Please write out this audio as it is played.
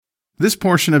This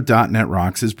portion of .NET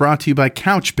Rocks is brought to you by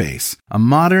Couchbase, a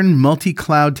modern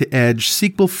multi-cloud-to-edge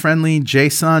SQL-friendly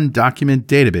JSON document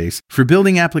database for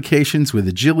building applications with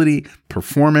agility,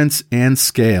 performance, and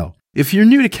scale. If you're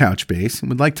new to Couchbase and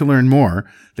would like to learn more,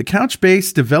 the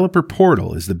Couchbase Developer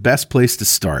Portal is the best place to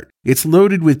start. It's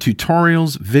loaded with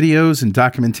tutorials, videos, and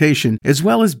documentation, as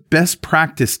well as best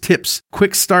practice tips,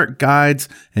 quick start guides,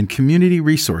 and community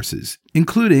resources,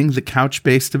 including the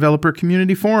Couchbase Developer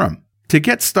Community Forum. To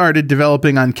get started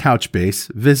developing on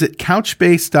Couchbase, visit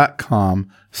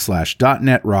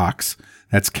couchbase.com/.netrocks.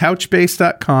 That's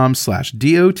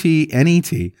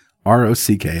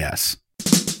couchbase.com/DOTNETROCKS.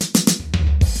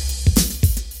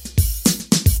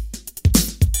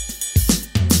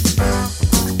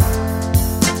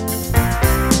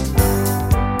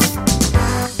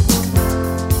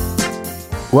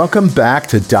 Welcome back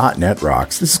to .NET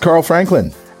Rocks. This is Carl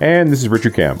Franklin. And this is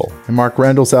Richard Campbell. And Mark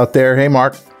Rendle's out there. Hey,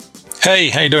 Mark. Hey,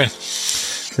 how you doing?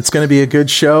 It's going to be a good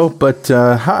show, but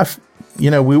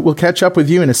we'll catch up with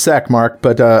you in a sec, Mark.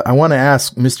 But I want to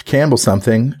ask Mr. Campbell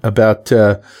something about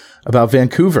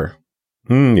Vancouver.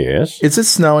 Yes. Is it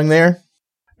snowing there?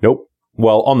 Nope.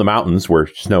 Well, on the mountains where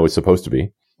snow is supposed to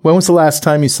be. When was the last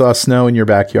time you saw snow in your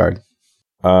backyard?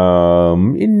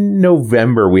 In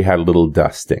November we had a little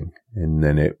dusting, and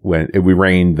then we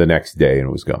rained the next day and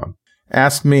it was gone.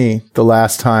 Ask me the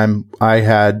last time I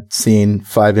had seen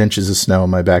 5 inches of snow in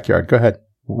my backyard. Go ahead.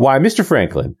 Why, Mr.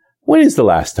 Franklin, when is the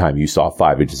last time you saw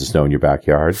 5 inches of snow in your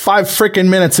backyard? 5 freaking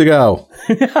minutes ago.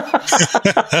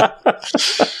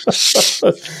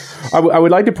 I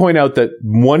would like to point out that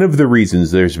one of the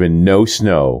reasons there's been no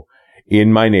snow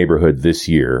in my neighborhood this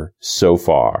year so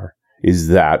far is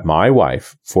that my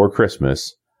wife, for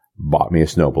Christmas, bought me a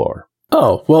snowblower.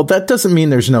 Oh, well, that doesn't mean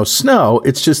there's no snow.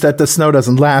 It's just that the snow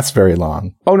doesn't last very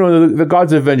long. Oh, no, the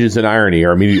gods of vengeance and irony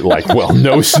are immediately like, well,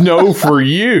 no snow for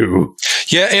you.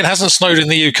 Yeah, it hasn't snowed in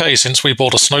the UK since we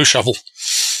bought a snow shovel.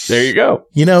 There you go.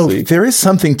 You know, there is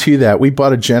something to that. We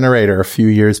bought a generator a few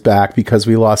years back because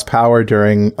we lost power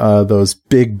during those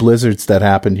big blizzards that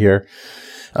happened here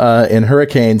in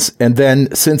hurricanes. And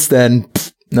then since then,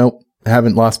 nope,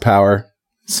 haven't lost power.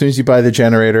 As soon as you buy the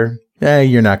generator,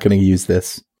 you're not going to use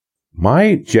this.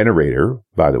 My generator,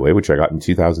 by the way, which I got in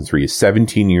 2003, is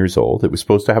 17 years old. It was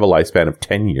supposed to have a lifespan of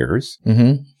 10 years.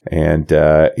 Mm-hmm. And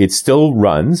it still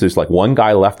runs. There's like one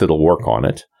guy left that'll work on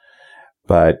it.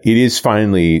 But it is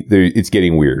finally, it's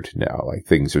getting weird now. Like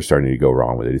things are starting to go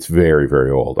wrong with it. It's very,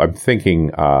 very old. I'm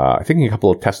thinking a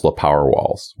couple of Tesla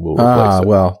Powerwalls will replace it.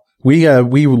 Well,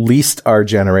 we leased our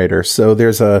generator. So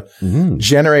there's a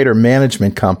generator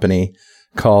management company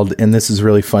called, and this is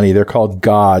really funny, they're called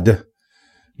God.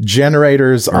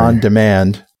 Generators on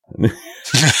Demand.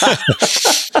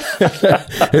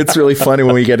 It's really funny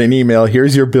when we get an email.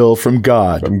 Here's your bill from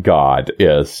God. From God,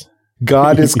 yes.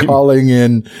 God is calling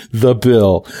in the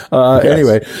bill. Yes.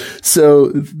 Anyway,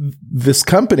 so this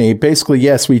company, basically,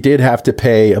 yes, we did have to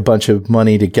pay a bunch of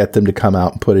money to get them to come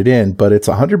out and put it in, but it's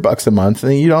 $100 a month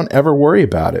and you don't ever worry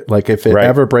about it. Like if it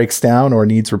ever breaks down or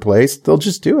needs replaced, they'll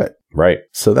just do it. Right.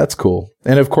 So that's cool.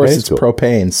 And of course, it's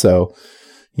propane. So,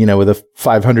 you know, with a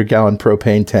 500-gallon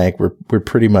propane tank, we're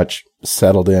pretty much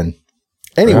settled in.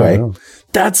 Anyway,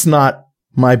 that's not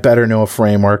my Better Know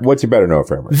framework. What's your Better Know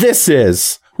framework? This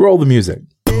is. Roll the music.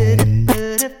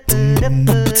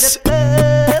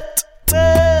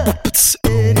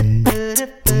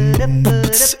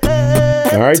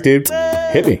 All right, dude.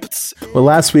 Hit me. Well,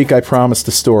 last week I promised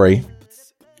a story.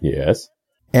 Yes.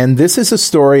 And this is a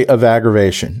story of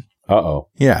aggravation. Uh-oh.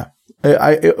 Yeah.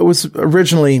 It was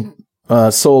originally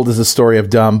sold as a story of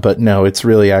dumb, but no, it's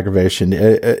really aggravation.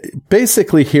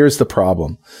 Basically, here's the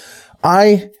problem.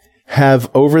 I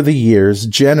have, over the years,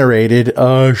 generated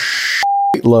a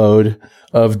load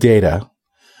of data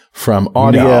from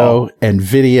audio and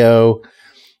video,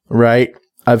 right?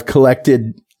 I've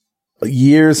collected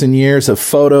years and years of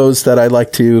photos that I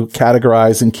like to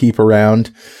categorize and keep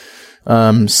around.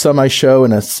 Some I show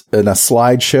in a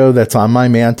slideshow that's on my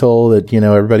mantle that, you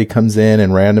know, everybody comes in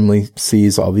and randomly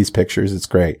sees all these pictures. It's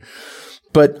great.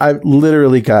 But I've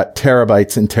literally got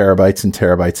terabytes and terabytes and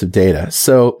terabytes of data.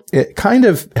 So it kind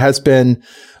of has been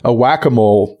a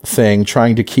whack-a-mole thing,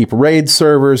 trying to keep RAID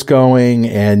servers going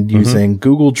and using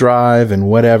Google Drive and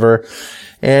whatever.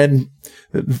 And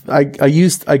I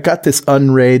got this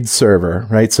Unraid server,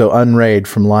 right? So Unraid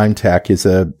from LimeTech is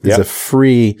a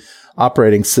free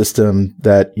operating system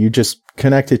that you just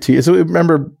connect it to. So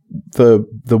remember the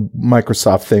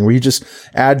Microsoft thing where you just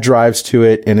add drives to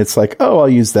it and it's like, oh, I'll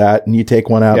use that. And you take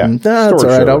one out and that's all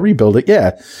right. I'll rebuild it.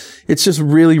 Yeah. It's just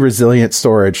really resilient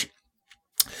storage.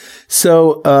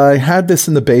 So I had this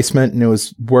in the basement and it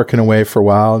was working away for a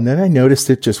while. And then I noticed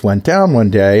it just went down one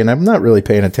day and I'm not really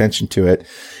paying attention to it.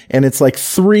 And it's like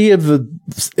 3 of the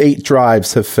 8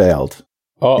 drives have failed.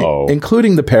 Uh-oh.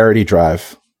 Including the parity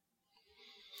drive.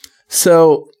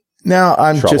 So now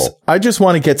I just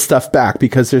want to get stuff back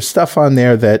because there's stuff on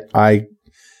there that I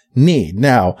need.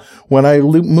 Now, when I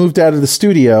moved out of the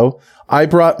studio, I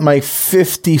brought my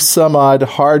 50 some odd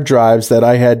hard drives that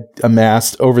I had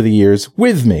amassed over the years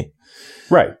with me.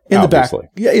 Right. In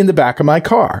the back of my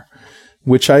car,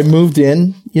 which I moved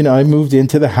in. I moved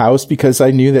into the house because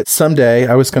I knew that someday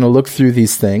I was going to look through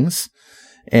these things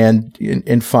and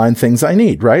find things I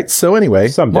need. Right. So anyway,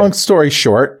 long story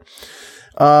short,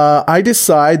 I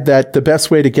decide that the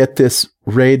best way to get this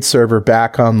RAID server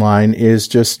back online is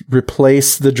just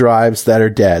replace the drives that are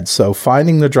dead. So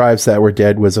finding the drives that were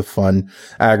dead was a fun,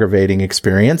 aggravating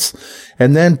experience.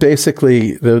 And then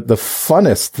basically the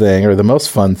funnest thing or the most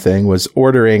fun thing was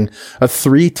ordering a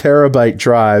 3 terabyte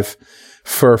drive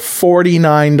for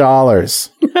 $49.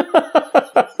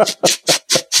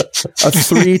 A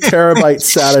 3 terabyte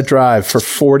SATA drive for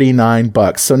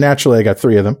 $49. So naturally I got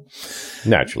 3 of them.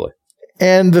 Naturally.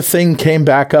 And the thing came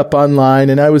back up online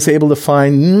and I was able to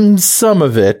find some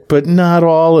of it, but not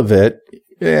all of it.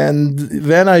 And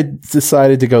then I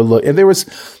decided to go look. And there was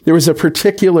a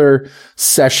particular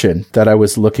session that I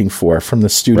was looking for from the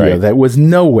studio that was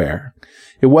nowhere.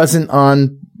 It wasn't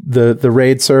on the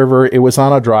RAID server. It was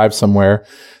on a drive somewhere.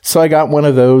 So I got one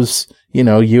of those,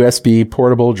 USB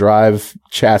portable drive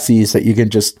chassis that you can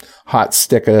just hot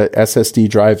stick a SSD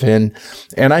drive in.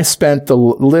 And I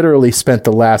literally spent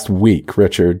the last week,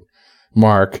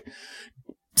 Mark,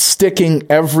 sticking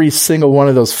every single one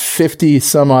of those 50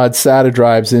 some odd SATA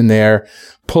drives in there,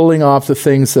 pulling off the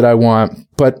things that I want.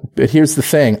 But here's the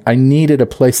thing. I needed a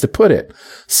place to put it.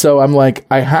 So I'm like,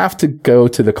 I have to go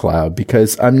to the cloud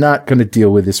because I'm not going to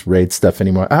deal with this RAID stuff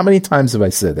anymore. How many times have I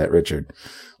said that, Richard?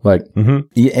 Like,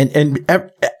 and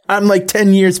I'm like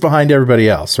 10 years behind everybody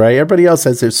else, right? Everybody else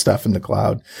has their stuff in the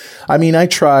cloud. I mean, I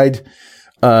tried,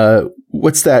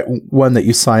 what's that one that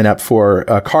you sign up for?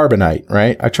 Carbonite,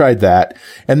 right? I tried that.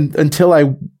 And until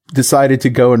I decided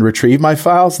to go and retrieve my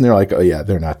files and they're like, oh yeah,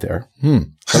 they're not there.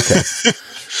 Okay.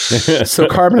 So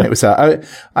Carbonite was out.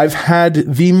 I've had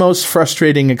the most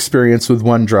frustrating experience with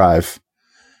OneDrive.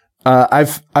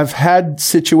 I've had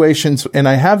situations, and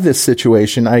I have this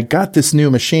situation. I got this new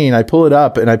machine. I pull it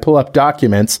up and I pull up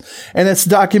documents, and it's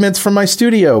documents from my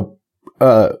studio,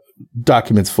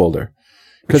 documents folder.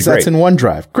 Cause that's in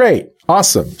OneDrive. Great.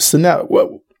 Awesome. So now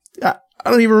I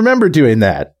don't even remember doing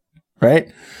that.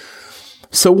 Right.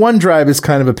 So OneDrive is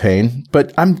kind of a pain,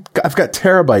 but I've got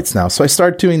terabytes now. So I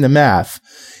start doing the math,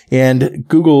 and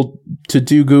to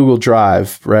do Google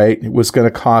Drive, right? It was going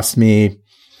to cost me,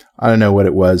 I don't know what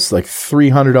it was, like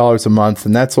 $300 a month.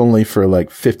 And that's only for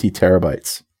like 50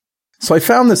 terabytes. So I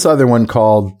found this other one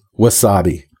called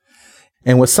Wasabi.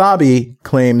 And Wasabi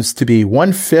claims to be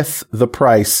 1/5 the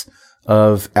price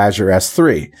of Azure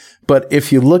S3. But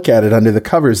if you look at it under the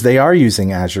covers, they are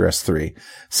using Azure S3.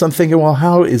 So I'm thinking, well,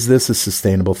 how is this a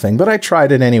sustainable thing? But I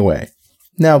tried it anyway.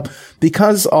 Now,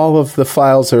 because all of the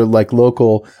files are like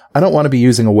local, I don't want to be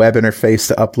using a web interface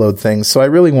to upload things. So I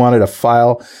really wanted a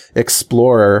file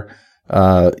explorer,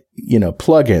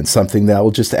 plugin, something that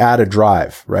will just add a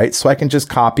drive, right? So I can just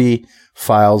copy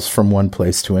files from one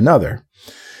place to another.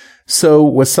 So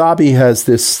Wasabi has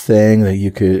this thing that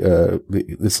you could,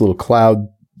 this little cloud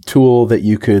tool that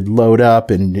you could load up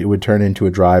and it would turn into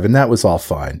a drive. And that was all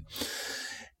fine.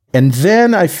 And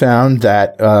then I found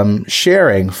that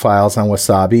sharing files on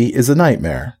Wasabi is a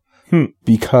nightmare.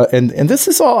 Because and this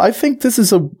is all, I think this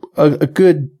is a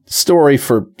good story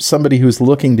for somebody who's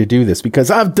looking to do this,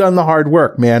 because I've done the hard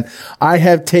work, man. I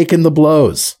have taken the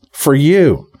blows for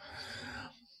you.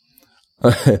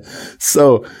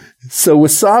 So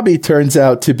Wasabi turns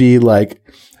out to be like,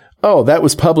 oh, that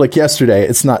was public yesterday.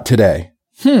 It's not today.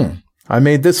 I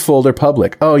made this folder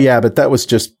public. Oh yeah, but that was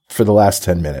just for the last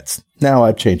 10 minutes. Now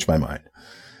I've changed my mind.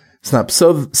 It's not.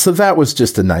 So that was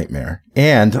just a nightmare.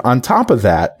 And on top of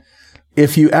that,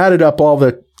 if you added up all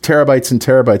the terabytes and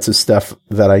terabytes of stuff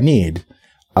that I need,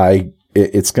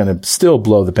 it's going to still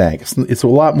blow the bank. It's a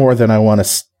lot more than I want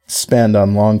to spend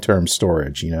on long-term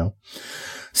storage,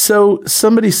 So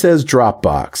somebody says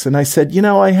Dropbox, and I said,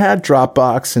 I had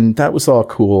Dropbox and that was all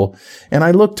cool. And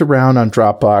I looked around on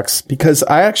Dropbox because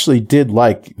I actually did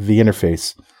like the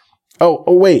interface. Oh,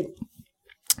 wait.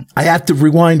 I have to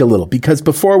rewind a little, because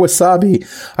before Wasabi,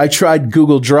 I tried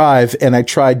Google Drive and I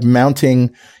tried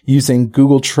using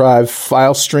Google Drive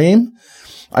file stream.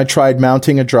 I tried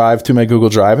mounting a drive to my Google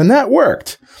Drive and that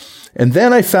worked. And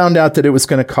then I found out that it was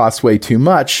going to cost way too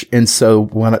much. And so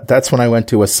that's when I went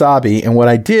to Wasabi. And what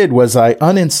I did was I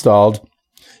uninstalled,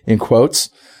 in quotes,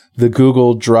 the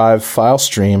Google Drive file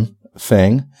stream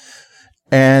thing.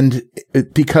 And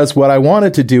because what I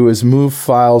wanted to do is move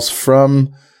files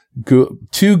from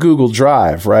to Google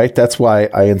Drive, right? That's why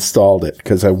I installed it,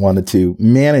 because I wanted to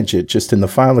manage it just in the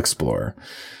File Explorer.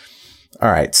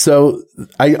 All right. So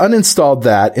I uninstalled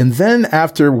that. And then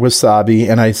after Wasabi,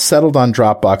 and I settled on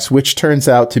Dropbox, which turns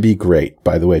out to be great.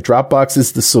 By the way, Dropbox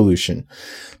is the solution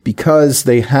because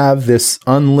they have this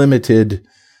unlimited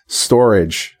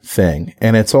storage thing,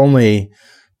 and it's only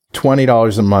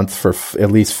 $20 a month for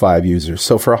at least 5 users.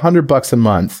 So for $100 a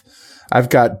month, I've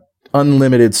got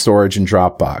unlimited storage in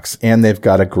Dropbox, and they've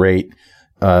got a great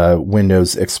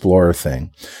Windows Explorer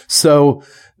thing. So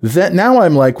that now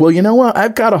I'm like, well, you know what?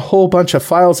 I've got a whole bunch of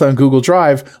files on Google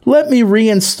Drive. Let me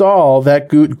reinstall that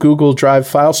Google Drive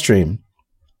file stream.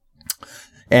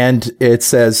 And it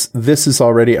says, this is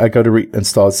already, I go to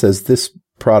reinstall. It says, this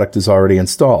product is already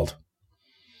installed.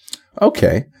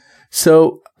 Okay.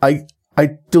 So I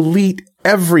delete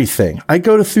everything. I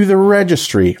go through the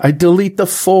registry. I delete the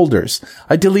folders.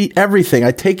 I delete everything.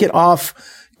 I take it off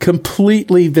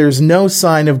completely. There's no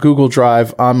sign of Google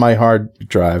Drive on my hard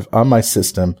drive, on my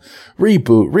system.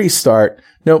 Reboot, restart.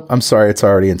 Nope, I'm sorry, it's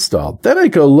already installed. Then I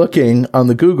go looking on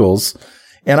the Googles,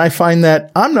 and I find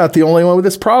that I'm not the only one with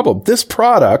this problem. This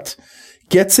product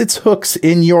gets its hooks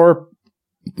in your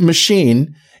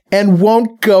machine and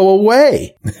won't go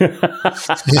away.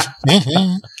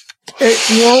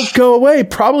 It won't go away,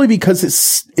 probably because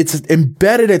it's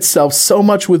embedded itself so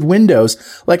much with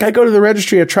Windows. Like, I go to the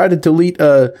registry, I try to delete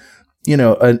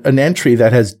an entry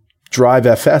that has Drive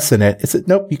FS in it. It said,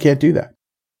 nope, you can't do that.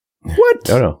 What?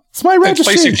 No. It's my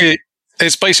registry.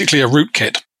 It's basically a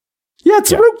rootkit. Yeah,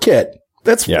 it's a rootkit.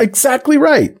 That's exactly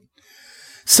right.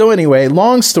 So anyway,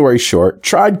 long story short,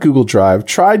 tried Google Drive,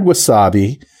 tried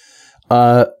Wasabi,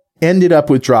 ended up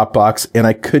with Dropbox, and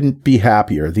I couldn't be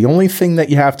happier. The only thing that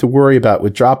you have to worry about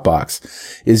with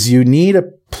Dropbox is you need a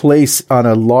place on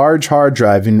a large hard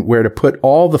drive where to put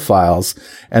all the files,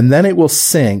 and then it will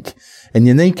sync, and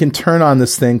then you can turn on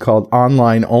this thing called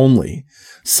online only.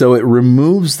 So it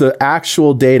removes the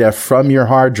actual data from your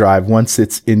hard drive once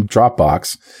it's in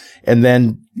Dropbox, and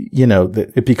then,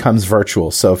 it becomes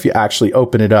virtual. So if you actually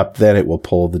open it up, then it will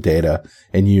pull the data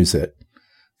and use it.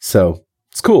 So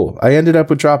it's cool. I ended up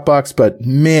with Dropbox, but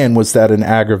man, was that an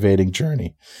aggravating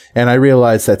journey. And I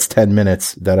realize that's 10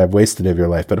 minutes that I've wasted of your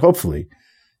life, but hopefully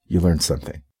you learned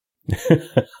something.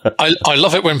 I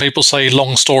love it when people say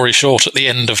long story short at the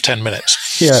end of 10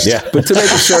 minutes. Yeah. But to make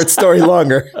a short story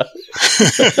longer.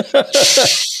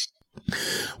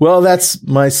 Well, that's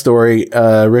my story.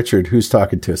 Richard, who's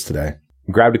talking to us today?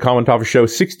 Grabbed a comment off of show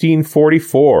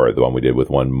 1644, the one we did with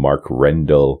one Mark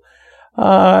Rendle.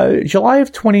 July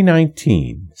of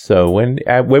 2019. So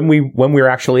when we were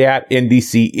actually at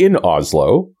NDC in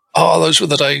Oslo. Oh, those were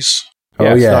the days.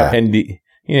 Yeah,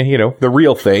 Not the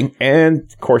real thing.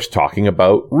 And of course, talking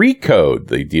about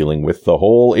Recode, dealing with the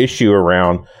whole issue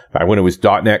around when it was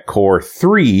 .NET Core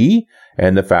 3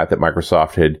 and the fact that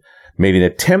Microsoft had made an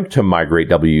attempt to migrate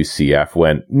WCF,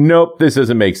 went, nope, this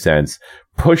doesn't make sense.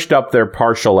 Pushed up their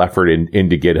partial effort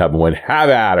into GitHub and went, have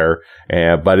at her.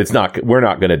 But we're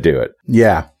not going to do it.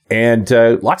 Yeah. And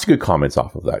lots of good comments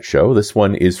off of that show. This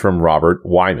one is from Robert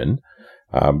Wyman.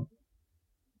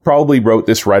 Probably wrote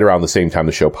this right around the same time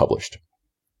the show published.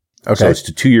 Okay. So it's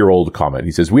a 2-year-old comment.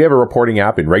 He says, we have a reporting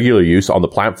app in regular use on the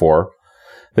platform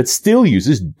that still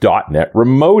uses .NET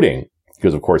remoting.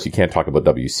 Because, of course, you can't talk about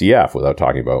WCF without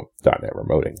talking about .NET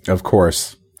remoting. Of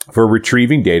course. For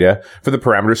retrieving data for the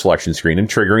parameter selection screen and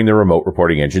triggering the remote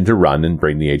reporting engine to run and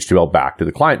bring the HTML back to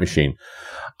the client machine.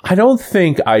 I don't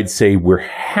think I'd say we're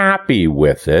happy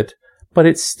with it, but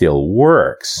it still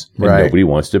works. And nobody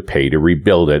wants to pay to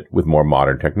rebuild it with more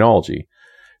modern technology.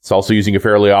 It's also using a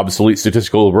fairly obsolete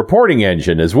statistical reporting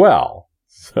engine as well.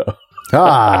 So.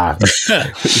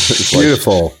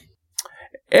 Beautiful.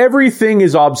 Everything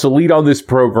is obsolete on this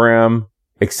program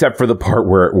except for the part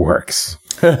where it works.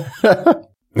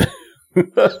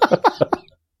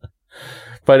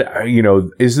 But,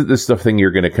 isn't this the thing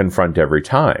you're going to confront every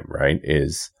time, right?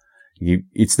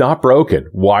 It's not broken.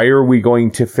 Why are we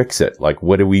going to fix it? Like,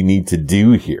 what do we need to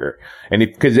do here?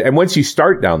 And once you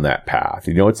start down that path,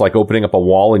 it's like opening up a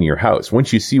wall in your house.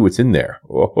 Once you see what's in there,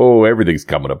 everything's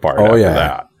coming apart after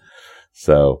that.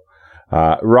 So,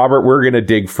 Robert, we're going to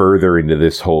dig further into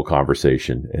this whole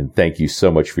conversation, and thank you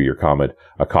so much for your comment.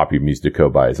 A copy of Music to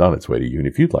Code By is on its way to you, and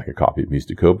if you'd like a copy of Music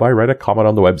to Code By, write a comment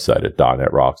on the website at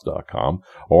 .netrocks.com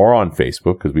or on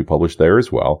Facebook, because we publish there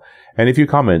as well. And if you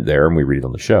comment there and we read it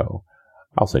on the show,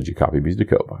 I'll send you a copy of Music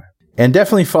to Code By. And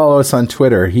definitely follow us on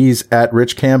Twitter. He's at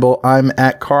Rich Campbell. I'm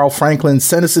at Carl Franklin.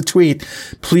 Send us a tweet.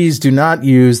 Please do not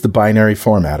use the binary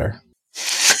formatter.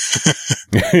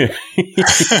 You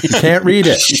can't read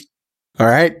it. All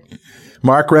right.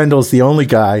 Mark Rendle's the only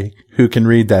guy who can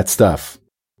read that stuff.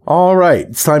 All right.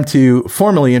 It's time to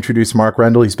formally introduce Mark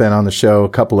Rendle. He's been on the show a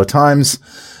couple of times.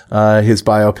 His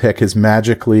biopic has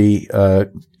magically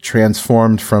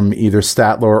transformed from either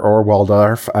Statler or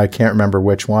Waldorf. I can't remember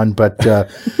which one, but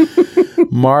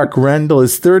Mark Rendle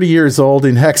is 30 years old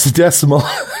in hexadecimal.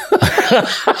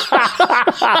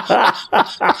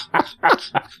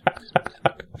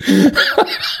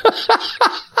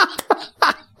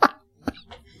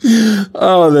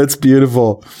 Oh, that's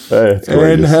beautiful.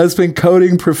 And has been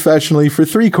coding professionally for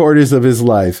 3/4 of his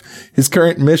life. His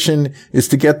current mission is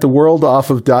to get the world off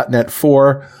of .NET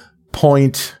 4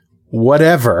 point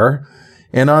whatever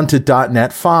and onto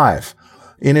 .NET 5.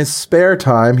 In his spare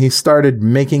time, he started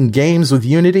making games with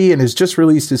Unity and has just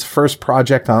released his first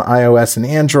project on iOS and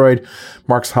Android.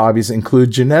 Mark's hobbies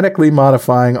include genetically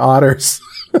modifying otters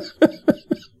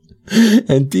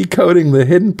and decoding the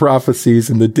hidden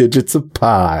prophecies in the digits of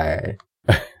pi.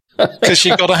 Because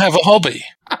you've got to have a hobby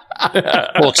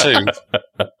or two.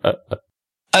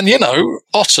 And, you know,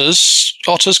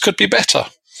 otters could be better.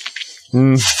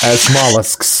 As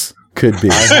mollusks could be.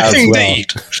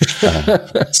 Indeed.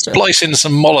 Splice in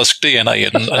some mollusk DNA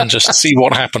and just see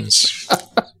what happens.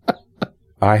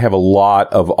 I have a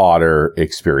lot of otter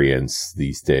experience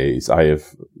these days.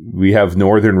 We have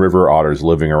northern river otters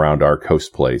living around our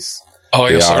coast place. Oh,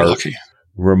 you're so lucky.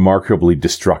 Remarkably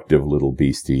destructive little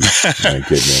beasties. My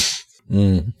goodness.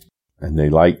 And they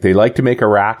like to make a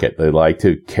racket. They like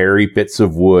to carry bits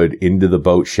of wood into the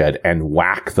boat shed and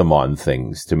whack them on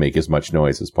things to make as much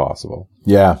noise as possible.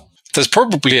 Yeah. There's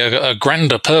probably a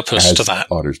grander purpose to that.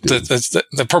 Otters do.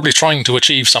 They're probably trying to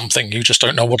achieve something. You just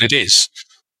don't know what it is.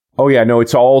 Oh, yeah. No,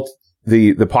 it's all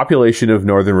the population of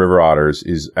northern river otters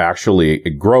is actually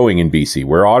growing in BC,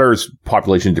 where otters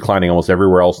population declining almost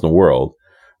everywhere else in the world.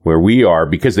 Where we are,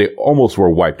 because they almost were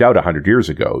wiped out 100 years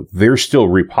ago, they're still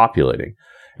repopulating.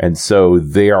 And so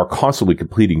they are constantly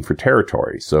competing for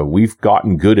territory. So we've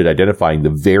gotten good at identifying the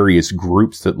various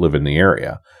groups that live in the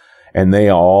area. And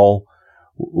they all,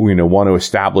 want to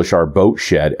establish our boat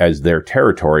shed as their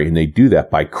territory. And they do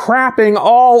that by crapping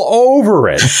all over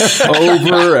it.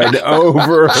 Over and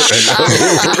over and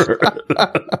over.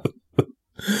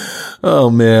 Oh,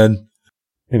 man.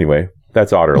 Anyway,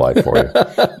 that's otter life for you.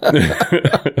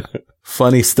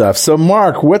 Funny stuff. So,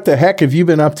 Mark, what the heck have you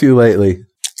been up to lately?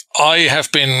 I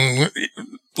have been,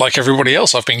 like everybody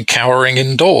else, I've been cowering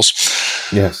indoors.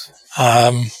 Yes.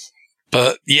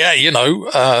 But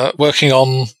yeah, working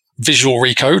on Visual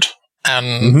Recode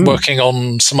and working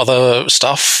on some other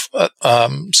stuff,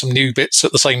 some new bits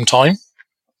at the same time.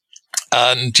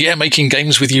 And yeah, making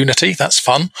games with Unity. That's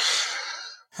fun.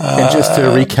 And just to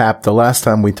recap, the last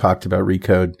time we talked about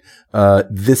Recode,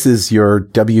 this is your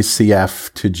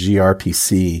WCF to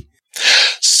gRPC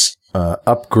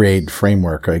upgrade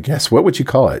framework, I guess. What would you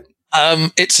call it?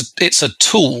 It's a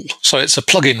tool, so it's a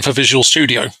plugin for Visual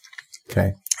Studio.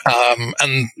 Okay.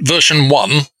 And version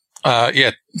 1,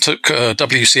 took a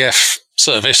WCF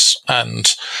service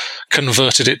and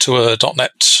converted it to a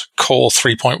 .NET Core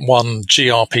 3.1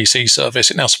 gRPC service.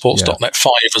 It now supports .NET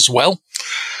 5 as well.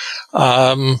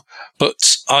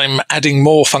 But I'm adding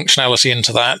more functionality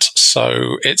into that.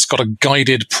 So it's got a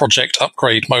guided project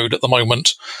upgrade mode at the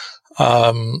moment.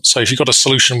 So if you've got a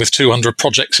solution with 200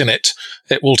 projects in it,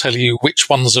 it will tell you which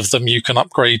ones of them you can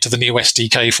upgrade to the new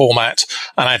SDK format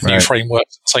and add new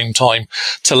frameworks at the same time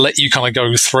to let you kind of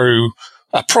go through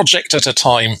a project at a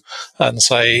time and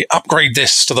say, upgrade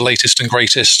this to the latest and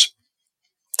greatest,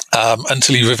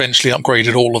 until you've eventually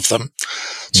upgraded all of them.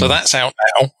 So that's out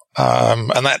now.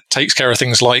 And that takes care of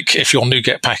things like if your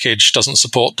NuGet package doesn't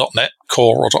support .NET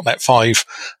Core or .NET 5,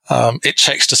 it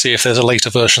checks to see if there's a later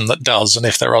version that does. And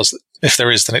if there is,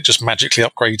 then it just magically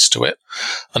upgrades to it.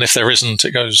 And if there isn't,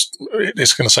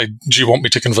 it's going to say, do you want me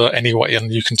to convert anyway?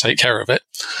 And you can take care of it.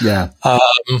 Yeah.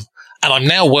 And I'm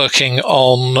now working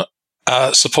on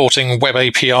supporting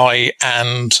WebAPI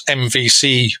and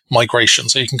MVC migration.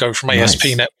 So you can go from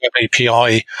ASP.NET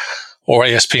WebAPI or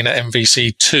ASP.NET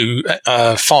MVC to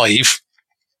 5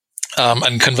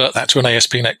 and convert that to an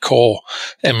ASP.NET Core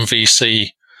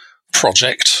MVC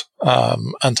project.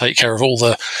 and take care of all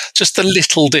the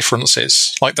little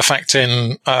differences, like the fact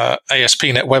in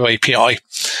ASP.NET WebAPI,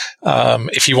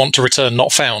 if you want to return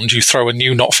not found, you throw a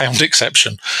new not found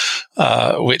exception,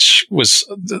 which was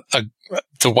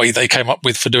the way they came up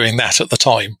with for doing that at the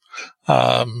time.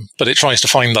 But it tries to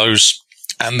find those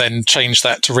and then change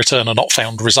that to return a not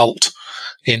found result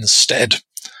instead.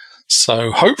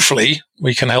 So hopefully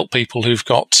we can help people who've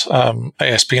got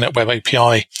ASP.NET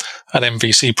WebAPI and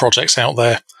MVC projects out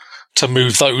there to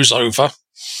move those over.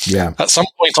 Yeah. At some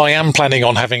point, I am planning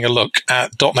on having a look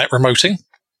at .NET remoting,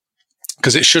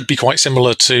 because it should be quite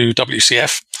similar to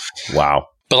WCF. Wow.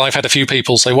 But I've had a few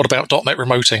people say, what about .NET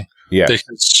remoting? Yeah.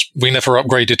 Because we never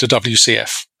upgraded to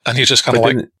WCF. And you're just kind of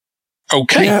like,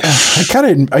 okay. Yeah,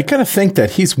 I kind of think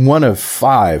that he's one of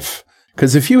 5.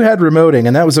 Because if you had remoting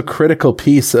and that was a critical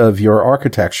piece of your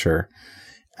architecture,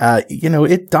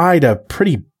 it died a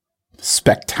pretty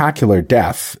spectacular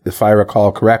death, if I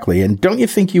recall correctly. And don't you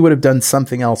think you would have done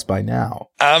something else by now?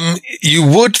 You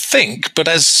would think, but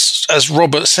as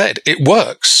Robert said, it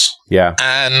works. Yeah.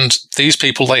 And these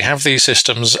people, they have these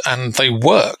systems and they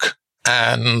work.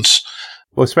 And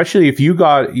well, especially if you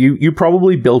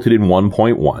probably built it in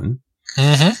 1.1.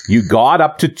 Mm-hmm. You got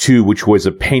up to 2, which was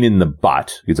a pain in the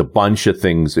butt. It's a bunch of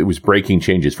things. It was breaking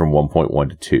changes from 1.1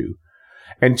 to 2.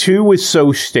 And 2 was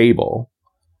so stable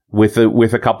with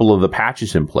a couple of the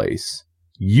patches in place,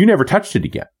 you never touched it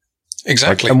again.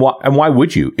 Exactly. Like, and why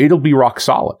would you? It'll be rock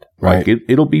solid. Right. Like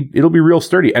it'll be real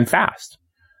sturdy and fast.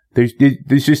 There's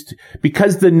just,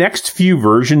 because the next few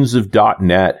versions of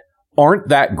 .NET aren't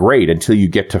that great until you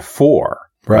get to 4.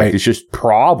 Right. It's just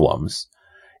problems.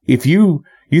 If you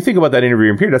think about that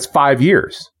interviewing period, that's 5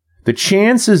 years. The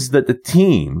chances that the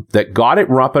team that got it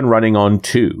up and running on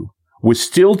 2 was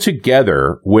still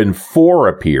together when 4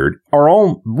 appeared are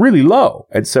all really low.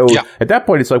 And so at that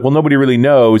point, it's like, well, nobody really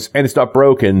knows and it's not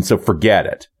broken, so forget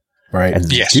it. Right. And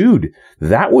dude,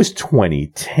 that was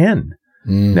 2010.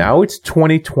 Now it's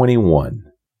 2021.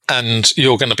 And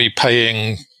you're going to be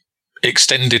paying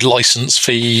extended license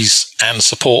fees and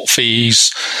support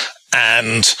fees.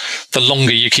 And the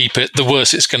longer you keep it, the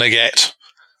worse it's going to get.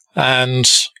 And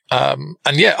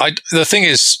the thing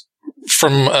is,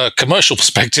 from a commercial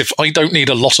perspective, I don't need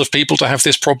a lot of people to have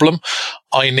this problem.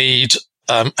 I need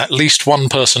at least one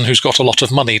person who's got a lot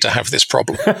of money to have this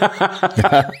problem.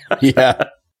 Yeah.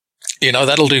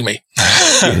 That'll do me.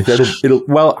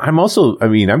 Well,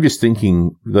 I'm just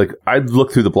thinking, like, I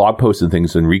look through the blog posts and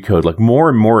things in Recode, like more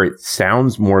and more, it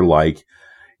sounds more like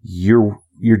you're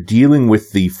dealing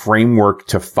with the framework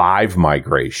to 5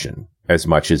 migration as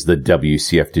much as the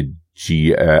WCF to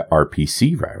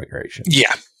gRPC migration.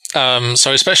 Yeah.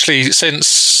 So especially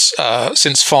since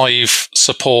 5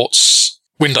 supports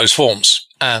Windows Forms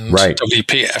and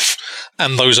WPF,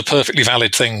 and those are perfectly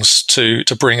valid things to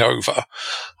bring over.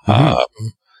 Mm-hmm.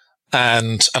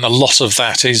 And a lot of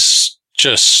that is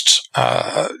just,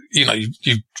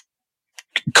 you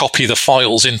copy the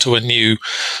files into a new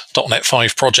 .NET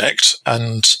 5 project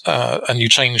and you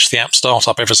change the app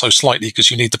startup ever so slightly because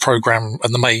you need the program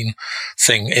and the main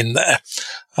thing in there.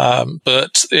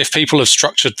 But if people have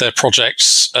structured their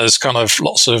projects as kind of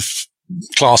lots of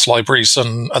class libraries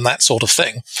and that sort of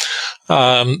thing,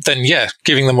 then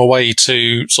giving them away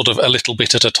to sort of a little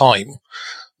bit at a time,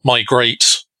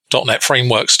 migrate .NET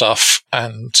framework stuff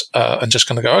and just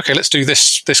going to go, okay, let's do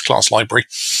this class library.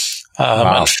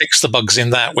 And fix the bugs in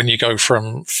that when you go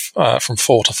from 4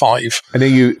 to 5.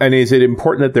 And is it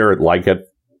important that they're like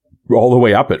all the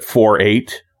way up at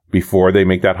 4.8 before they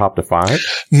make that hop to 5?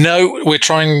 No, we're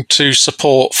trying to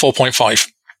support 4.5.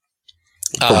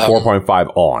 From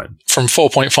 4.5 on. From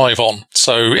 4.5 on.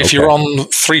 So if you're on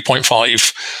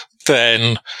 3.5,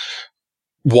 then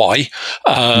why?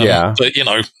 But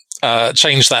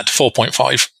change that to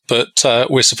 4.5. But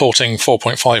we're supporting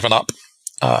 4.5 and up.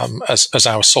 As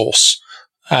our source.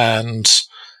 And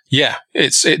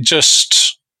it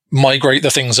just migrate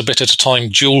the things a bit at a time,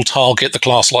 dual target the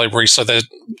class library. So they're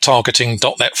targeting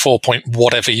 .NET 4.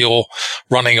 Whatever you're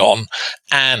running on,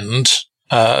 and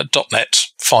 .NET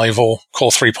 5 or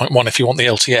Core 3.1 if you want the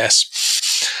LTS.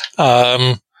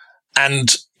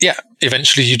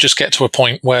 Eventually you just get to a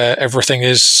point where everything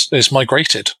is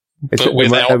migrated.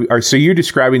 So you're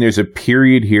describing there's a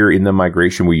period here in the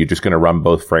migration where you're just going to run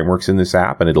both frameworks in this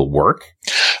app and it'll work?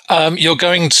 You're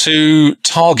going to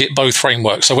target both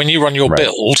frameworks. So when you run your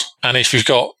build, and if you've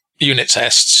got unit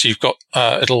tests, you've got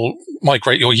it'll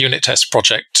migrate your unit test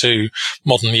project to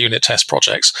modern unit test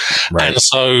projects. Right. And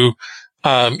so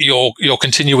your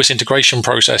continuous integration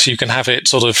process, you can have it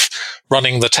sort of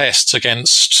running the tests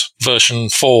against version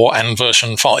 4 and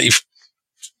version 5.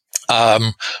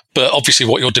 But obviously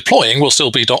what you're deploying will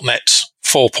still be .NET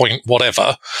 4 point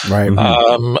whatever, Right.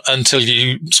 until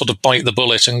you sort of bite the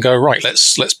bullet and go, right,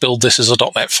 let's build this as a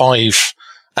 .NET 5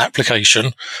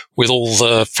 application with all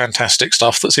the fantastic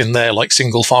stuff that's in there, like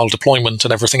single file deployment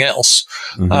and everything else.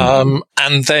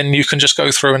 And then you can just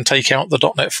go through and take out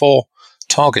the .NET 4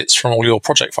 targets from all your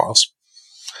project files,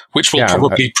 which will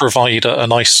probably provide a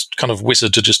nice kind of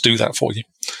wizard to just do that for you.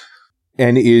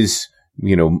 And is,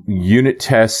 unit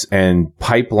tests and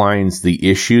pipelines the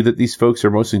issue that these folks are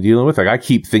mostly dealing with? Like, I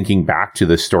keep thinking back to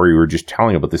the story we were just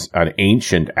telling about an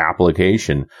ancient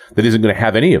application that isn't going to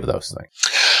have any of those things.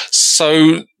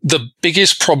 So the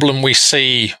biggest problem we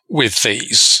see with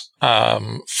these,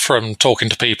 from talking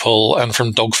to people and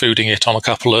from dog fooding it on a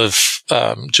couple of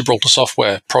Gibraltar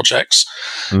software projects,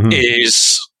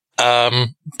 is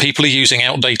people are using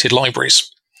outdated libraries.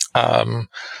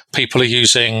 People are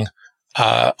using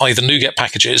either NuGet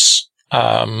packages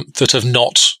that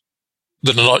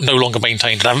are no longer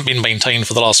maintained and haven't been maintained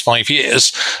for the last 5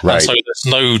 years. Right. And so there's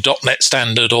no .NET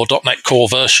standard or .NET Core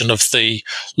version of the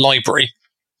library.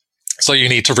 So you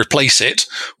need to replace it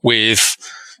with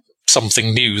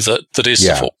something new that is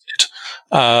supported.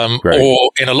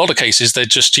 Or in a lot of cases, they're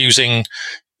just using,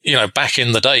 back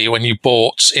in the day when you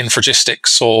bought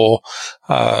Infragistics or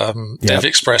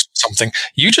DevExpress or something,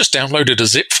 you just downloaded a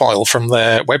zip file from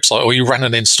their website or you ran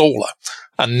an installer.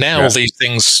 And now these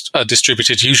things are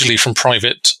distributed usually from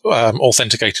private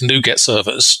authenticated NuGet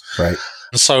servers. Right.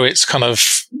 And so it's kind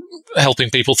of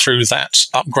helping people through that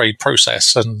upgrade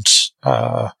process and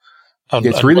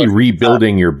it's really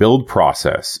rebuilding your build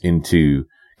process into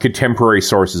contemporary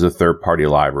sources of third-party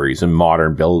libraries and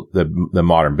modern build, the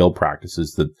modern build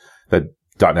practices that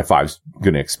 .NET 5 is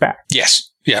going to expect. Yes.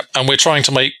 Yeah. And we're trying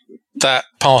to make that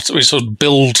part, we sort of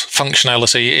build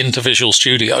functionality into Visual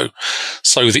Studio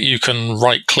so that you can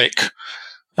right click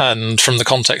and from the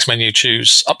context menu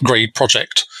choose upgrade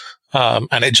project.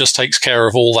 And it just takes care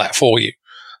of all that for you.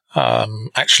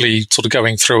 Actually sort of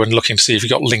going through and looking to see if you've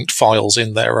got linked files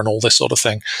in there and all this sort of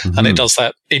thing. And it does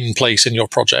that in place in your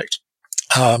project.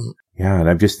 And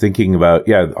I'm just thinking about,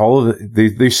 all of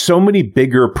there's so many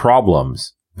bigger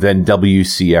problems than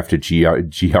WCF to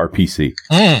gRPC.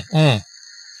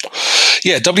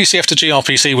 Yeah, WCF to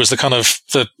gRPC was the kind of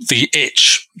the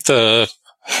itch,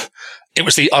 it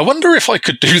was I wonder if I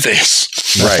could do this.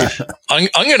 Right.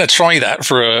 I'm going to try that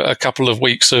for a couple of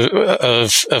weeks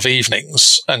of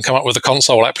evenings and come up with a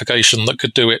console application that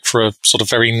could do it for a sort of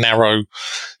very narrow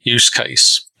use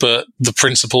case. But the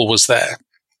principle was there.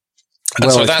 And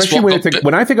well, so that's especially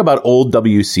when I think about old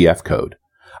WCF code,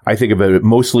 I think about it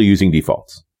mostly using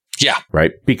defaults. Yeah.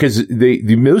 Right. Because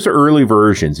those are early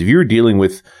versions. If you're dealing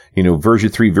with, version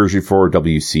 3, version 4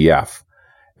 WCF,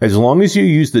 as long as you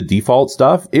use the default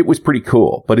stuff, it was pretty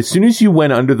cool. But as soon as you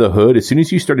went under the hood, as soon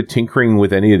as you started tinkering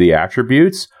with any of the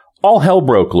attributes, all hell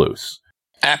broke loose.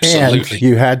 Absolutely. And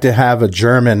you had to have a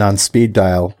German on speed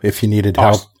dial if you needed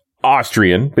help.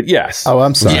 Austrian, but yes. Oh,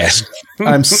 I'm sorry. Yes.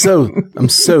 I'm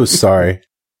so sorry.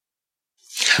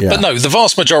 Yeah. But no, the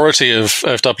vast majority of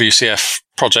WCF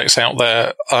projects out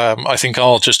there, I think,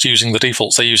 are just using the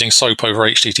defaults. They're using SOAP over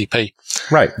HTTP.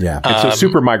 Right. Yeah. And so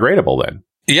super migratable then.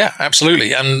 Yeah,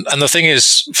 absolutely. And the thing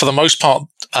is, for the most part,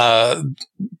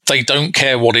 they don't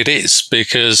care what it is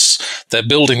because they're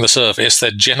building the service,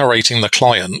 they're generating the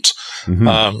client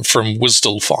from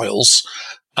WSDL files.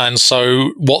 And so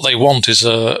what they want is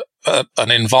an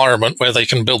environment where they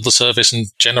can build the service and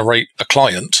generate a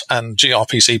client, and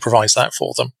gRPC provides that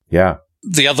for them. Yeah.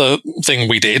 The other thing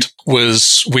we did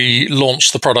was we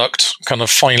launched the product kind of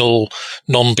final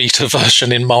non-beta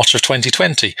version in March of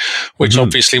 2020, which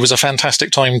obviously was a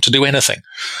fantastic time to do anything.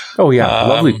 Oh, yeah.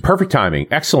 Lovely. Perfect timing.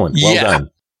 Excellent.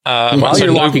 Well done. While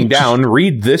you're locking down,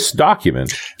 read this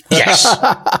document. Yes.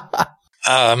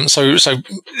 So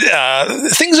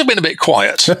things have been a bit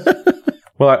quiet.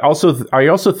 Well, I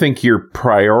also think your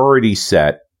priority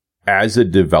set as a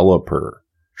developer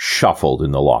shuffled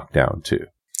in the lockdown too.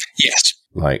 Yes.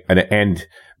 Like, and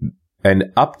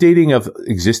updating of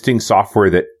existing software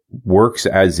that works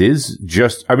as is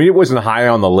it wasn't high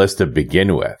on the list to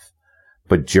begin with,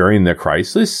 but during the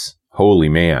crisis, holy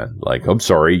man, like, I'm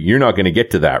sorry, you're not going to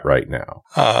get to that right now.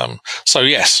 So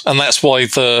yes, and that's why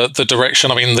the direction,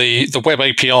 the Web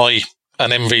API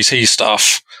and MVC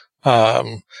stuff,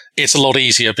 it's a lot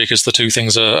easier because the two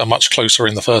things are much closer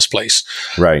in the first place.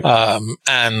 Right.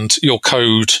 And your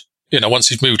code,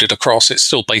 once you've moved it across, it's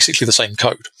still basically the same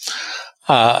code.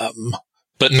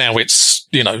 But now it's,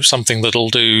 something that'll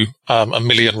do 1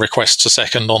 million requests a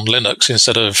second on Linux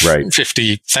instead of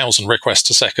 50,000 requests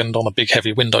a second on a big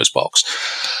heavy Windows box.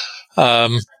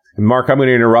 And Mark, I'm going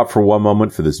to interrupt for one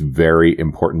moment for this very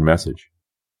important message.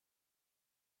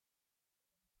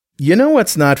 You know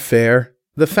what's not fair?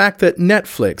 The fact that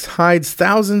Netflix hides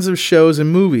thousands of shows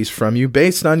and movies from you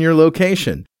based on your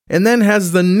location, and then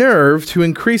has the nerve to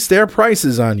increase their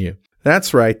prices on you.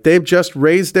 That's right, they've just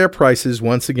raised their prices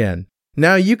once again.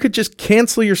 Now you could just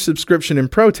cancel your subscription in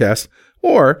protest,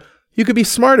 or you could be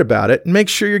smart about it and make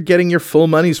sure you're getting your full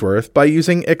money's worth by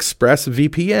using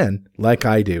ExpressVPN, like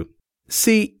I do.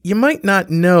 See, you might not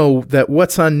know that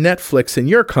what's on Netflix in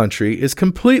your country is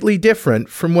completely different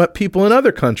from what people in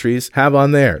other countries have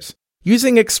on theirs.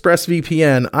 Using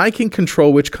ExpressVPN, I can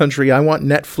control which country I want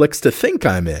Netflix to think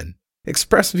I'm in.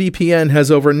 ExpressVPN has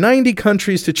over 90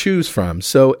 countries to choose from,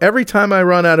 so every time I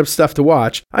run out of stuff to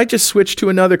watch, I just switch to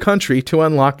another country to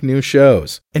unlock new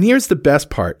shows. And here's the best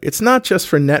part, it's not just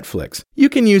for Netflix. You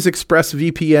can use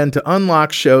ExpressVPN to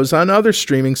unlock shows on other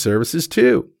streaming services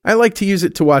too. I like to use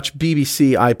it to watch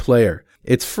BBC iPlayer.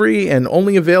 It's free and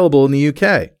only available in the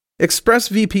UK.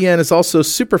 ExpressVPN is also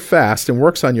super fast and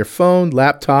works on your phone,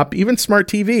 laptop, even smart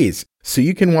TVs, so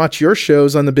you can watch your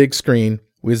shows on the big screen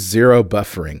with zero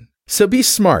buffering. So be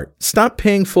smart. Stop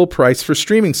paying full price for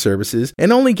streaming services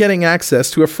and only getting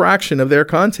access to a fraction of their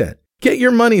content. Get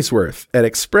your money's worth at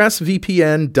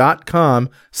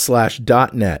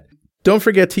expressvpn.com/.net. Don't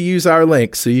forget to use our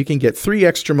link so you can get 3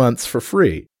 extra months for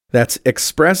free. That's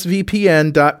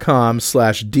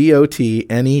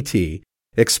expressvpn.com/DOTNET.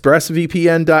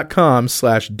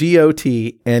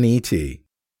 expressvpn.com/DOTNET.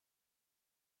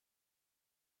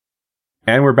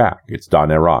 And we're back. It's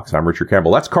 .NET Rocks. I'm Richard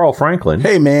Campbell. That's Carl Franklin.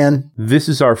 Hey, man. This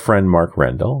is our friend Mark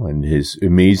Rendle and his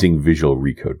amazing Visual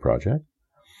Recode project.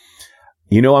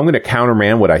 You know, I'm going to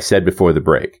countermand what I said before the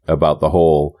break about the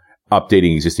whole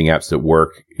updating existing apps that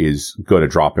work is going to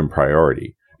drop in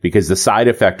priority. Because the side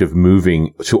effect of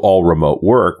moving to all remote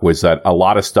work was that a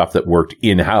lot of stuff that worked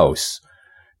in-house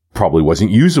probably wasn't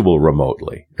usable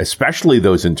remotely, especially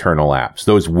those internal apps,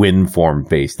 those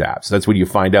WinForm-based apps. That's when you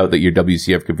find out that your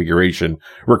WCF configuration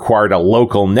required a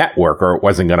local network or it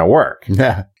wasn't going to work.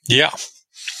 Yeah. Yeah.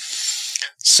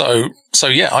 So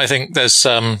yeah, I think there's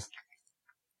a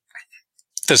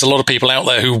lot of people out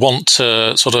there who want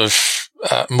to sort of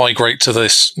migrate to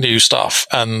this new stuff.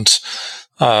 And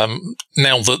now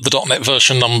that the .NET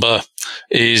version number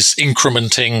is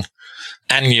incrementing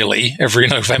annually every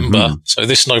November. Mm-hmm. So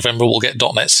this November we'll get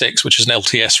 .NET 6, which is an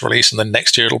LTS release, and then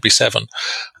next year it'll be 7.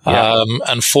 Yeah.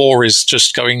 And 4 is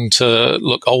just going to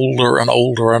look older and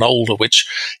older and older, which,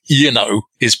 you know,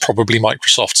 is probably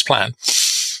Microsoft's plan.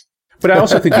 But I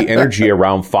also think the energy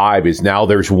around 5 is now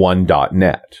there's one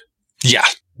 .NET. Yeah.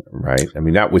 Right? I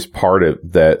mean, that was part of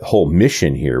the whole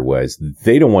mission here was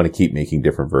they don't want to keep making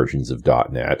different versions of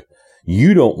 .NET.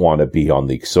 You don't want to be on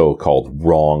the so-called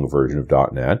wrong version of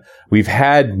 .NET. We've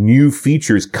had new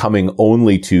features coming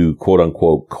only to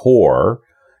quote-unquote core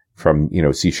from, you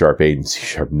know, C# 8 and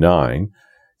C# 9.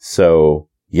 So,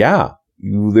 yeah,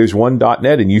 there's one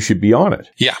 .NET and you should be on it.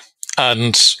 Yeah.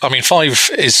 And, I mean, 5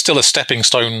 is still a stepping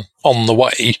stone on the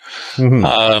way.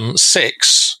 Mm-hmm.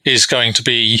 6 is going to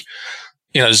be,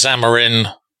 you know,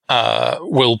 Xamarin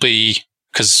will be,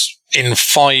 because in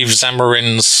 5,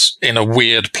 Xamarin's in a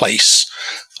weird place.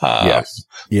 Yes,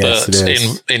 but it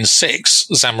is. in 6,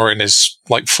 Xamarin is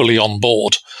like fully on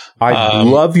board. I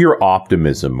love your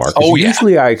optimism, Mark. Oh, yeah.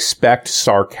 Usually I expect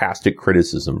sarcastic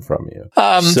criticism from you.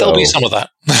 There'll be some of that.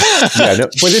 Yeah, no,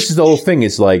 but this is the whole thing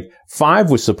is like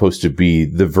 5 was supposed to be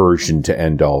the version to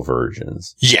end all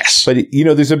versions. Yes. But, you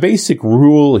know, there's a basic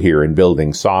rule here in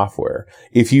building software.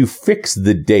 If you fix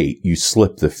the date, you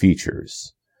slip the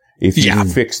features. If you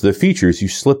fix the features, you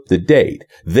slip the date.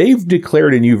 They've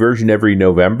declared a new version every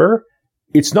November.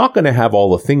 It's not going to have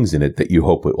all the things in it that you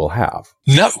hope it will have.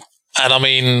 No. And I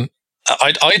mean,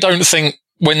 I don't think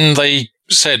when they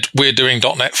said we're doing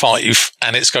 .NET 5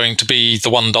 and it's going to be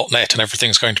the one .NET and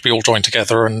everything's going to be all joined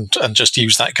together and just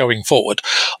use that going forward,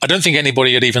 I don't think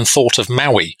anybody had even thought of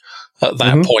MAUI at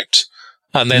that point.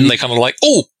 And then they kind of like,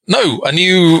 oh, no, a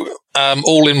new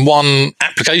all-in-one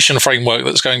application framework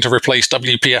that's going to replace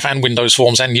WPF and Windows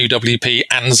Forms and UWP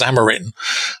and Xamarin.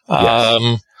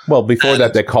 Yes. Well, before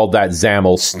that, they called that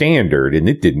XAML standard, and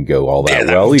it didn't go all that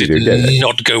well either, did it?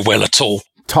 Not go well at all.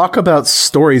 Talk about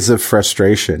stories of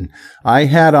frustration. I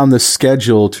had on the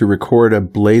schedule to record a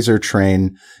Blazor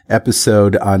Train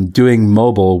episode on doing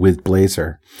mobile with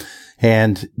Blazor.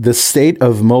 And the state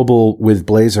of mobile with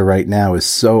Blazor right now is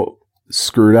so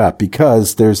screwed up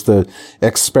because there's the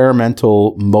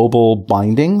experimental mobile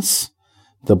bindings,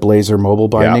 the Blazor mobile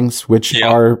bindings, which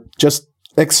are just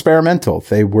experimental.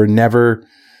 They were never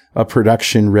a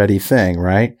production ready thing,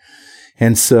 right?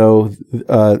 And so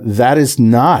that is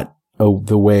not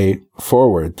the way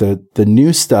forward. The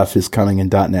new stuff is coming in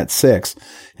 .NET 6.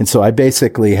 And so I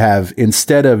basically have,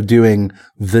 instead of doing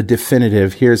the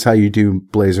definitive, here's how you do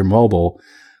Blazor Mobile,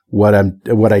 what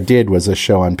I did was a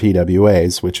show on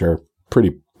PWAs, which are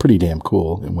pretty damn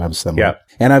cool in WebAssembly. Yeah.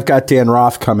 And I've got Dan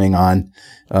Roth coming on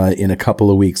in a couple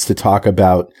of weeks to talk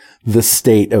about the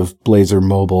state of Blazor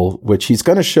Mobile, which he's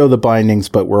going to show the bindings,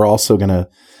 but we're also going to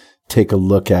take a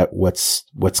look at what's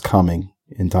coming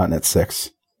in .NET 6.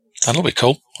 That'll be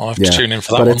cool. I'll have to tune in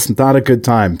for that but one. It's not a good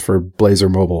time for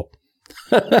Blazor Mobile.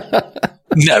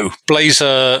 No,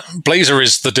 Blazor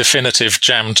is the definitive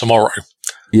jam tomorrow.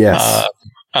 Yes.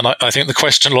 And I think the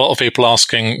question a lot of people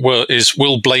asking is,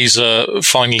 will Blazor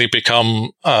finally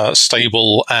become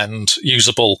stable and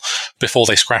usable before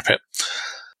they scrap it?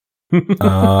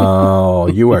 Oh,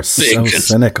 you are so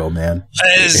cynical, man.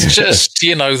 It's just, the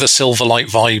Silverlight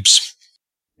vibes.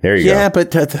 There you go. Yeah,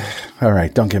 but all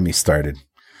right, don't get me started.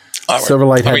 Right.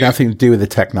 Silverlight had nothing to do with the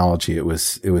technology. It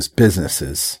was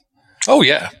businesses. Oh,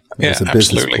 yeah. It was a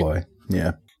business ploy.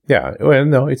 Yeah. Yeah. Well,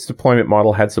 no, its deployment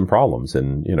model had some problems,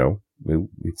 and,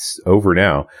 it's over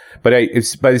now. But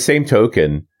it's by the same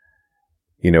token,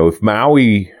 if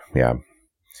Maui,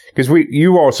 because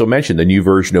you also mentioned the new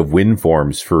version of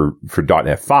WinForms for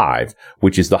 .NET 5,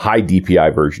 which is the high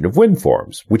DPI version of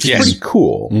WinForms, which is pretty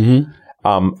cool. Mm-hmm.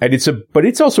 And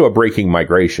it's also a breaking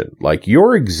migration. Like,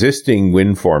 your existing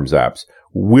WinForms apps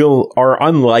are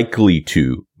unlikely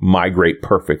to migrate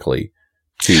perfectly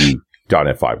to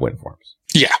 .NET 5 WinForms.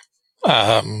 Yeah.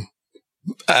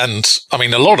 And I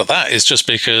mean, a lot of that is just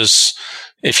because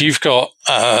if you've got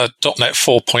 .NET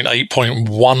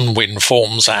 4.8.1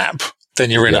 WinForms app, then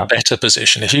you're in a better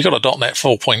position. If you've got a .NET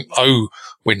 4.0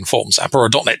 WinForms app or a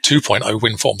 .NET 2.0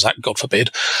 WinForms app, God forbid,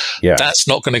 that's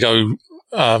not going to go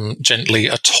gently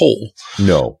at all.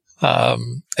 No.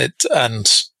 That's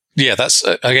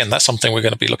something we're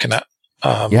going to be looking at.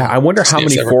 I wonder how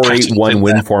many 4.8.1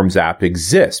 WinForms app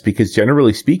exists, because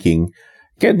generally speaking,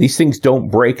 again, these things don't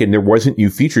break and there wasn't new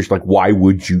features. Like, why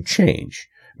would you change?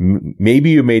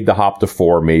 Maybe you made the hop to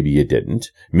 4, maybe you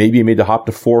didn't. Maybe you made the hop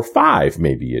to 4.5,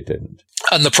 maybe you didn't.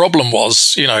 And the problem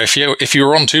was, if you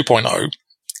were on 2.0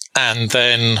 and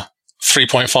then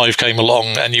 3.5 came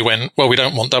along and you went, well, we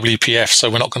don't want WPF, so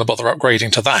we're not going to bother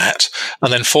upgrading to that.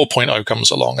 And then 4.0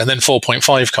 comes along, and then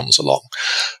 4.5 comes along.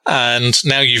 And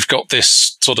now you've got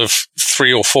this sort of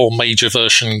 3 or 4 major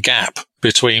version gap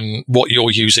between what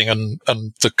you're using and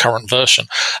the current version.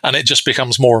 And it just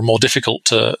becomes more and more difficult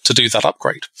to do that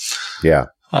upgrade. Yeah.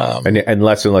 And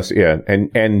less and less. Yeah.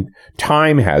 And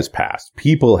time has passed.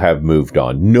 People have moved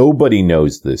on. Nobody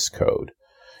knows this code.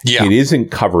 Yeah. It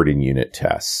isn't covered in unit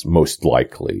tests, most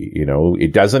likely.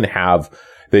 It doesn't have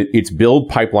its build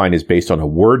pipeline is based on a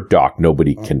Word doc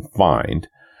nobody can find,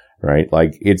 right?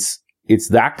 Like, it's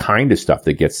that kind of stuff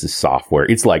that gets the software.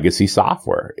 It's legacy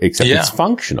software, except it's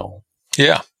functional.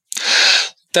 Yeah.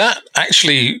 That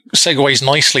actually segues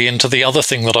nicely into the other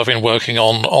thing that I've been working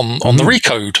on the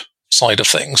Recode side of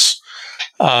things,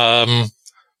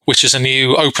 which is a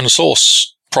new open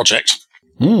source project.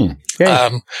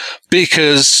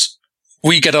 Because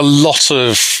we get a lot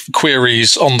of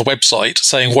queries on the website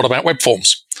saying, what about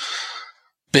WebForms?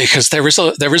 Because there is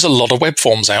a lot of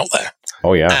WebForms out there.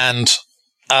 Oh, yeah. And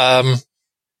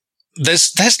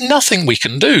there's nothing we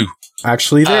can do.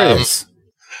 Actually, there is.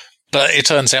 But it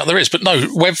turns out there is. But no,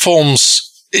 WebForms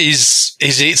is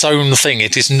its own thing.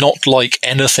 It is not like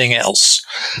anything else.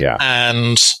 Yeah.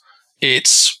 And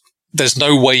there's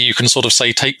no way you can sort of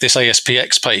say, take this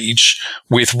ASPX page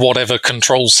with whatever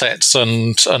control sets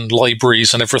and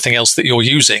libraries and everything else that you're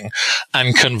using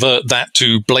and convert that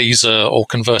to Blazor or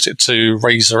convert it to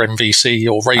Razor MVC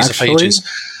or Razor pages.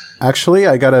 Actually,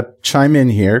 I got to chime in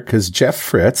here because Jeff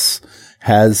Fritz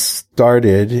has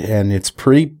started, and it's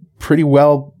pretty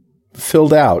well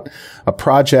filled out, a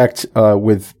project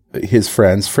with his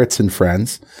friends, Fritz and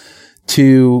Friends,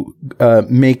 to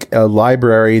make a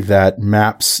library that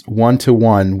maps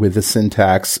one-to-one with the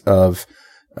syntax of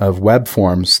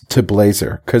WebForms to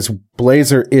Blazor, because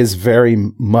Blazor is very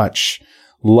much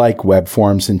like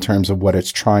WebForms in terms of what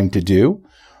it's trying to do.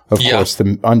 Of course,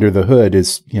 the under the hood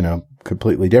is,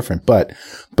 completely different, but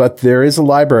there is a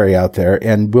library out there,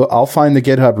 and I'll find the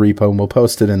GitHub repo and we'll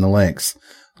post it in the links.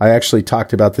 I actually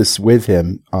talked about this with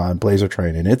him on Blazor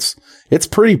Train, and it's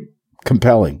pretty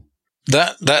compelling.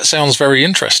 That sounds very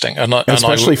interesting, and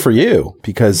especially for you,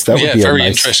 because that would be very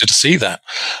interested to see that.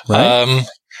 Right?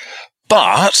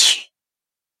 But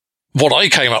what I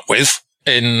came up with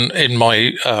in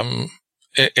my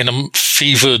in a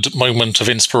fevered moment of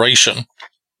inspiration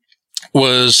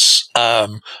was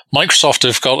Microsoft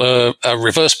have got a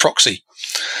reverse proxy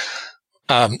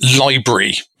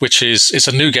library, which is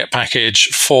a NuGet package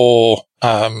for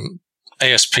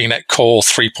ASP.NET Core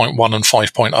 3.1 and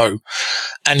 5.0.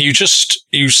 And you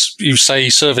say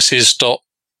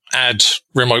services.add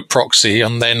remote proxy,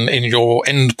 and then in your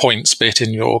endpoints bit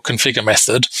in your configure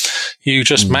method, you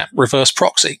just map reverse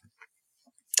proxy.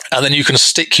 And then you can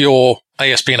stick your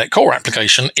ASP.NET Core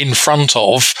application in front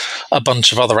of a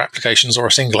bunch of other applications or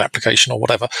a single application or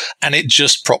whatever, and it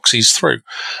just proxies through.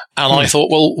 And I thought,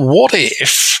 well, what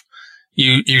if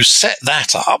you set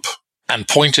that up and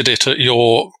pointed it at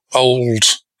your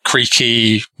old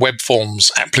creaky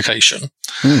WebForms application,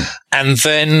 and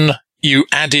then you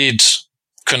added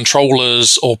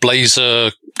controllers or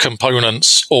Blazor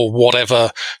components or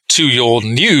whatever to your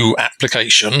new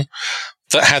application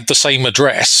that had the same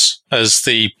address as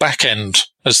the backend,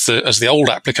 as the old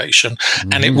application,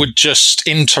 and it would just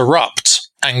interrupt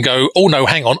and go, oh no,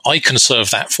 hang on, I can serve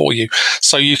that for you.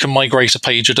 So you can migrate a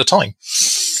page at a time.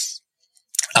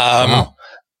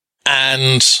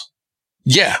 And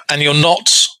you're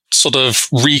not sort of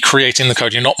recreating the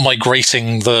code. You're not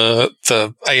migrating the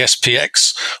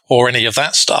ASPX or any of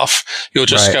that stuff. You're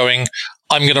just going,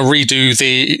 I'm going to redo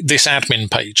this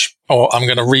admin page, or I'm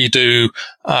going to redo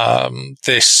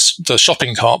the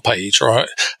shopping cart page, right?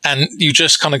 And you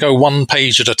just kind of go one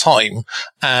page at a time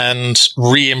and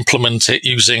re-implement it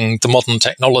using the modern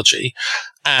technology.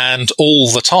 And all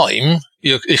the time,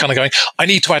 you're kind of going, I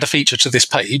need to add a feature to this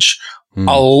page.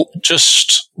 I'll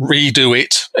just redo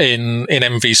it in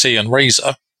MVC and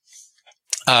Razor.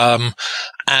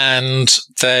 And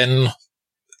then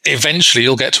eventually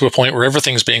you'll get to a point where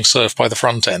everything's being served by the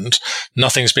front end.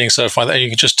 Nothing's being served by you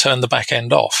can just turn the back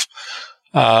end off.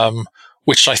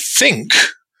 Which I think,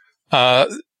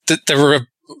 that there are a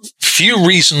few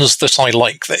reasons that I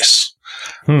like this.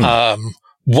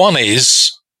 One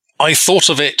is I thought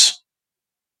of it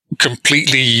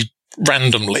completely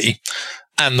randomly.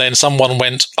 And then someone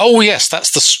went, oh, yes,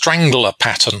 that's the Strangler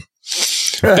pattern.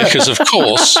 Because, of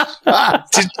course.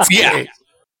 That's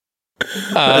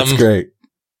great.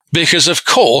 Because, of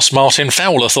course, Martin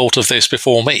Fowler thought of this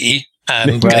before me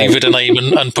and gave it a name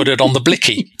and put it on the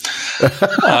Blicky.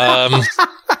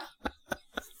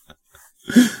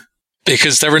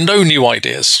 Because there are no new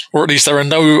ideas, or at least there are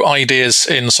no ideas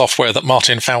in software that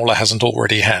Martin Fowler hasn't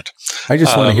already had. I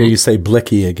just want to hear you say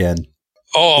Blicky again.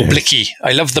 Oh, Blicky.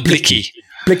 I love the Blicky.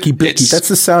 Blicky, Blicky. That's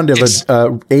the sound of a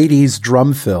 80s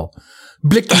drum fill.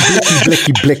 Blicky, Blicky,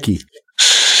 Blicky, Blicky.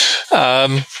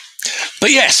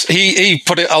 But yes, he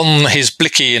put it on his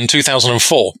Blicky in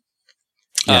 2004.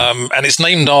 And it's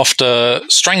named after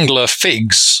Strangler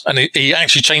figs. And he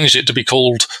actually changed it to be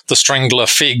called the Strangler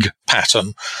fig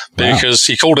pattern because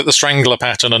he called it the Strangler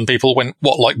pattern and people went,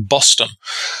 what, like Boston?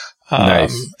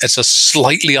 Nice. It's a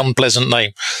slightly unpleasant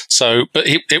name. So, but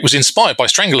it was inspired by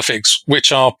strangler figs,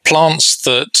 which are plants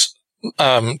that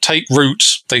take root,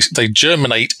 they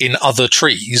germinate in other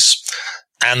trees,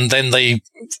 and then they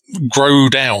grow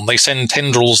down. They send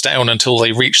tendrils down until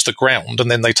they reach the ground,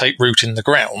 and then they take root in the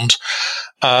ground,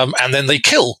 and then they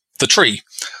kill the tree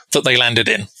that they landed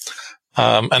in,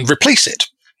 and replace it.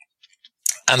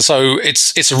 And so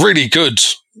it's a really good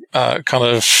kind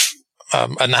of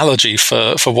analogy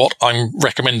for what I'm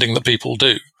recommending that people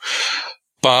do.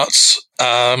 But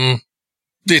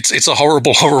it's a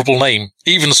horrible name.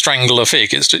 Even Strangler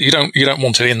fig, you don't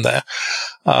want it in there.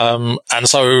 And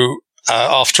so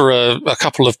after a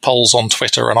couple of polls on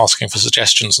Twitter and asking for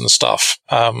suggestions and stuff,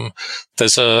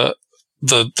 there's the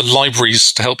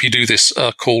libraries to help you do this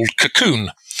are called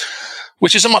Cocoon,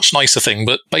 which is a much nicer thing,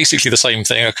 but basically the same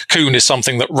thing. A cocoon is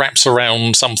something that wraps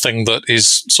around something that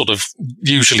is sort of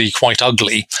usually quite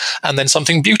ugly, and then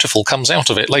something beautiful comes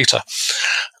out of it later.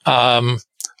 And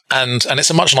it's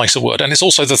a much nicer word. And it's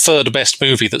also the third best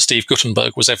movie that Steve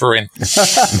Guttenberg was ever in.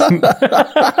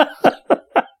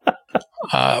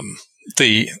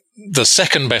 The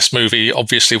second best movie,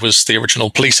 obviously, was the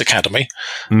original Police Academy.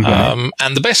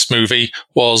 And the best movie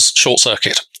was Short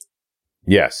Circuit.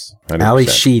 Yes. 100%. Ali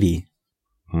Sheedy.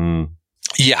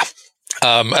 Yeah.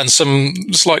 And some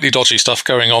slightly dodgy stuff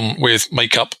going on with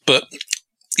makeup, but,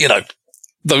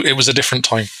 though it was a different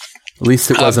time. At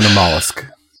least it wasn't a mollusk.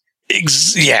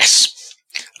 Yes.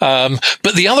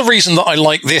 But the other reason that I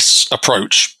like this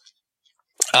approach,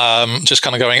 just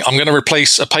kind of going, I'm going to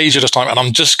replace a page at a time and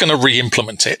I'm just going to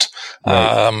re-implement it.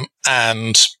 Right.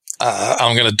 And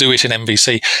I'm going to do it in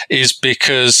MVC, is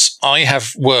because I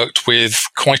have worked with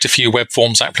quite a few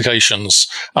WebForms applications,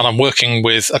 and I'm working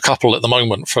with a couple at the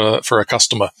moment for a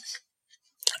customer.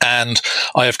 And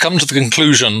I have come to the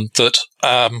conclusion that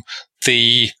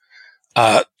the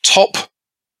top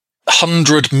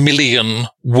 100 million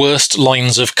worst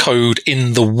lines of code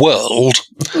in the world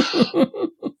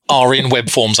are in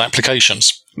WebForms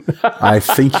applications. I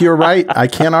think you're right. I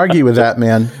can't argue with that,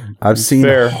 man. I've seen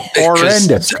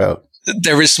horrendous code.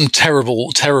 There is some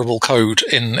terrible, terrible code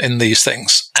in these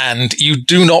things. And you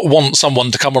do not want someone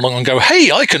to come along and go,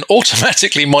 hey, I can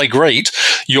automatically migrate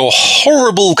your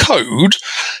horrible code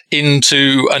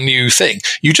into a new thing.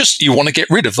 You want to get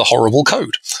rid of the horrible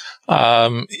code.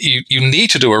 You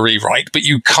need to do a rewrite, but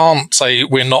you can't say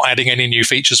we're not adding any new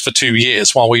features for 2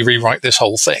 years while we rewrite this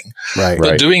whole thing. Right.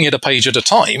 But doing it a page at a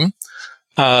time,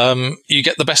 you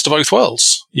get the best of both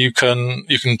worlds. You can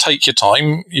take your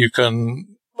time. You can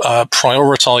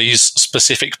prioritize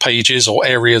specific pages or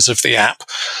areas of the app,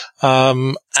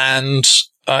 and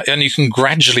you can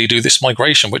gradually do this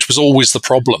migration, which was always the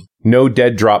problem. No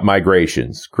dead drop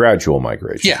migrations, gradual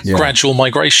migrations. Yeah, gradual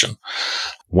migration.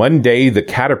 One day the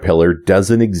caterpillar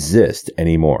doesn't exist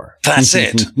anymore. That's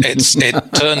it.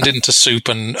 It turned into soup,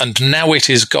 and now it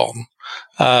is gone.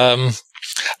 And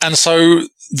so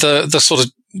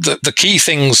the key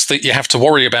things that you have to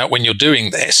worry about when you're doing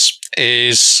this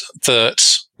is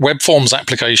that WebForms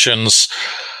applications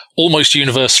almost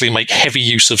universally make heavy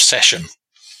use of session.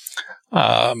 They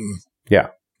kind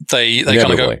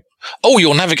of go, oh,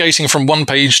 you're navigating from one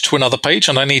page to another page,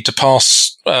 and I need to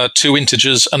pass 2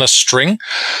 integers and a string.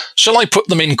 Shall I put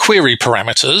them in query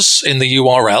parameters in the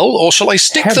URL, or shall I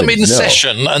stick them in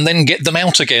session and then get them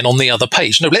out again on the other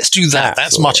page? No, let's do that.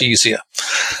 That's much easier.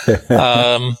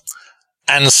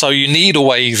 And so you need a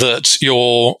way that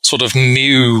your sort of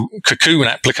new Cocoon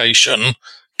application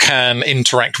can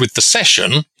interact with the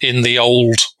session in the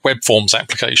old WebForms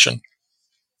application.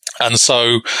 And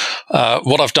so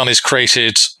what I've done is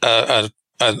created an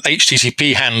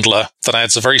HTTP handler that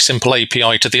adds a very simple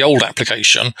API to the old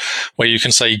application where you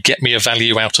can say, get me a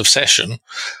value out of session.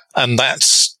 And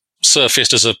that's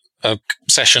surfaced as a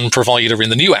session provider in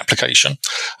the new application,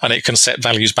 and it can set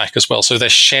values back as well. So they're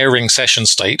sharing session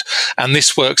state, and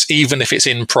this works even if it's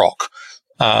in proc.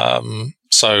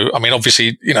 So, I mean,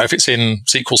 obviously, if it's in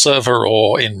SQL Server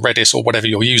or in Redis or whatever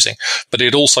you're using, but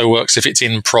it also works if it's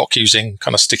in proc using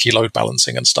kind of sticky load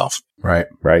balancing and stuff. Right.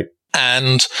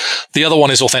 And the other one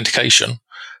is authentication,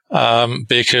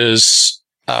 because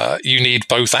you need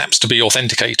both apps to be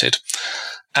authenticated.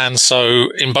 And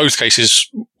so in both cases,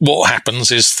 what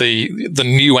happens is the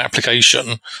new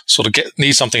application sort of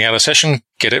needs something out of session,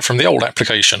 get it from the old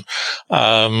application.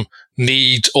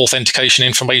 Need authentication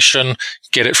information,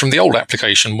 get it from the old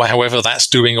application. However that's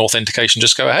doing authentication,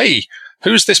 just go, hey,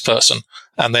 who's this person?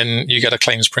 And then you get a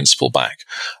claims principal back.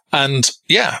 And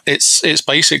yeah, it's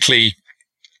basically,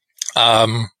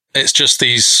 it's just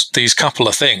these couple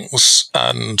of things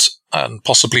and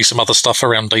possibly some other stuff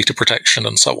around data protection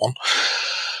and so on.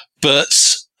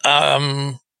 But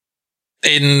in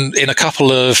a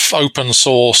couple of open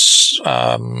source,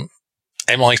 I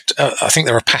think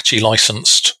they're Apache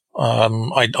licensed.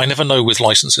 I never know with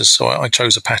licenses, so I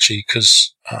chose Apache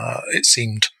because it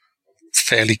seemed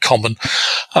fairly common.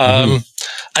 And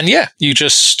yeah, you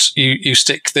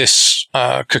stick this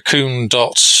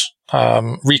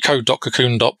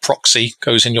recode.cocoon.proxy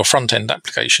goes in your front end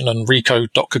application, and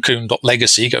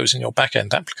recode.cocoon.legacy goes in your back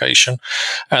end application,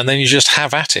 and then you just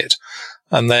have at it.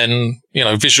 And then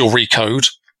Visual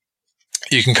Recode,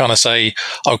 you can kind of say,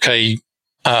 okay,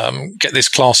 get this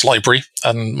class library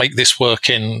and make this work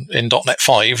in .NET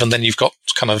 5, and then you've got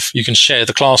you can share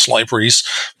the class libraries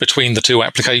between the two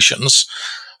applications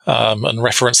and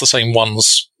reference the same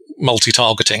ones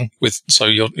multi-targeting so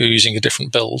you're using your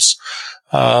different builds.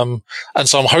 And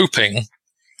so I'm hoping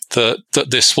that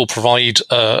this will provide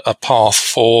a path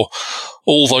for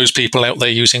all those people out there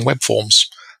using WebForms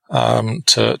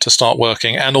to start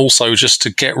working, and also just to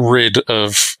get rid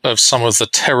of some of the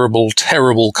terrible,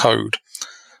 terrible code.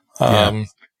 My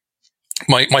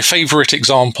favorite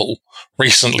example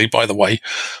recently, by the way,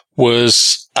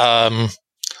 was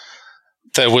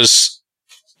they were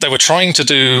trying to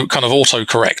do kind of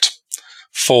autocorrect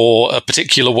for a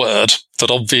particular word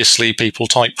that obviously people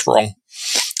typed wrong.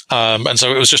 And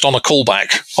so it was just on a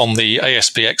callback on the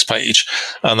ASPX page.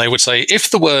 And they would say, if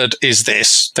the word is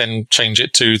this, then change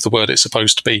it to the word it's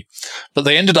supposed to be. But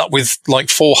they ended up with like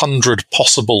 400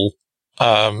 possible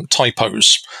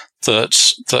typos that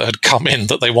had come in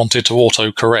that they wanted to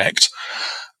autocorrect.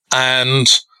 And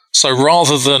so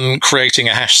rather than creating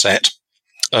a hash set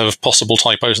of possible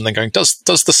typos and then going, does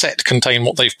the set contain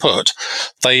what they've put?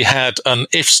 They had an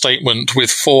if statement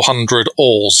with 400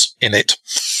 ors in it.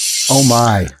 Oh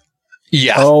my.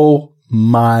 Yeah. Oh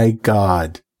my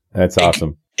God. That's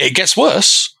awesome. It gets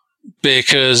worse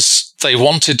because they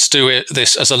wanted to do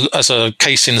this as a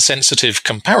case insensitive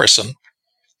comparison.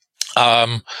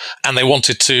 And they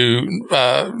wanted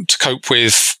to cope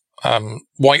with,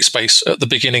 white space at the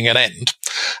beginning and end.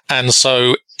 And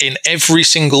so in every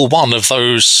single one of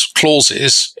those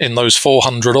clauses in those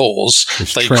 400 ORs,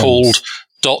 they called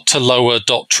dot to lower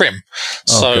dot trim.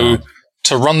 So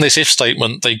to run this if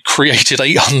statement, they created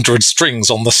 800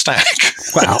 strings on the stack.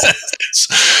 Wow.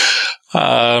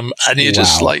 And you're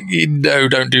just like, no,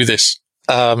 don't do this.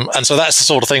 And so that's the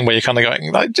sort of thing where you're kind of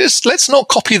going, like, just let's not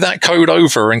copy that code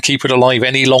over and keep it alive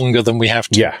any longer than we have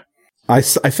to. Yeah. I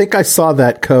think I saw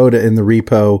that code in the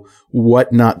repo,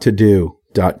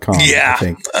 whatnottodo.com. Yeah. I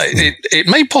think. It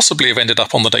may possibly have ended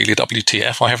up on the daily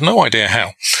WTF. I have no idea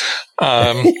how.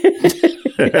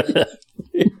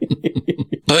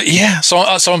 But yeah, so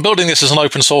I'm building this as an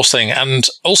open source thing, and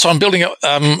also I'm building it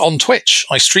on Twitch.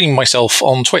 I stream myself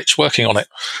on Twitch working on it.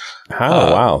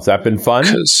 Oh, wow. Has that been fun?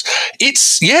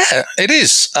 It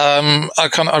is.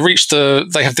 I reached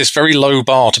they have this very low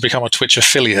bar to become a Twitch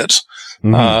affiliate.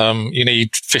 Mm-hmm. You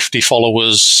need 50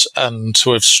 followers and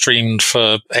to have streamed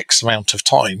for X amount of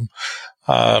time.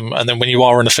 And then when you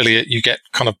are an affiliate, you get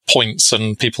kind of points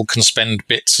and people can spend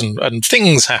bits and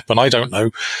things happen. I don't know.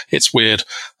 It's weird.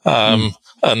 And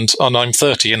I'm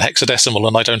 30 in hexadecimal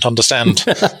and I don't understand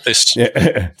this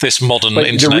modern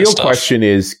internet stuff. The real question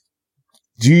is,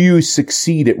 do you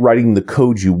succeed at writing the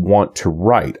code you want to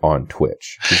write on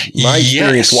Twitch? My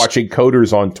experience watching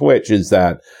coders on Twitch is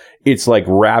that it's like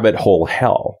rabbit hole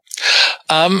hell.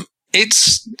 I mean,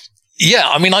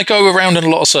 I go around in a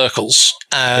lot of circles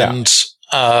and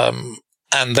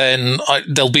then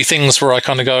there'll be things where I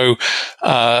kind of go,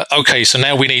 okay, so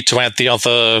now we need to add the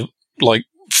other, like,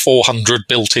 400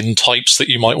 built-in types that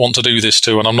you might want to do this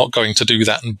to, and I'm not going to do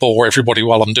that and bore everybody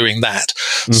while I'm doing that.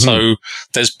 Mm-hmm. So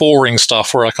there's boring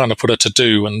stuff where I kind of put a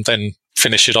to-do and then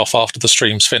finish it off after the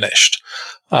stream's finished.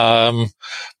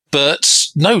 But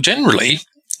no, generally,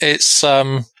 it's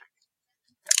I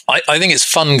think it's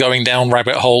fun going down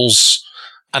rabbit holes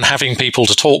and having people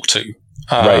to talk to,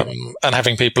 and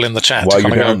having people in the chat while to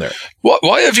you're down there.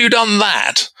 Why have you done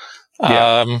that?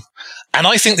 Yeah. And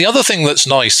I think the other thing that's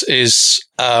nice is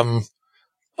there's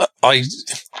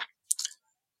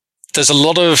a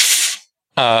lot of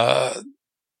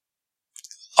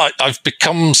I've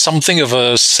become something of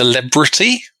a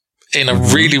celebrity in a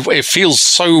really way. It feels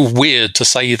so weird to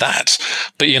say that,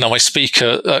 but I speak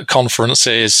at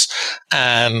conferences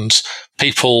and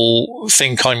people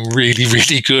think I'm really,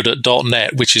 really good at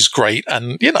 .NET, which is great.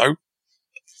 And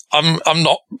I'm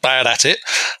not bad at it.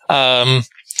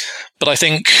 But I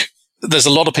think there's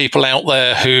a lot of people out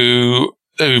there who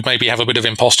maybe have a bit of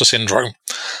imposter syndrome.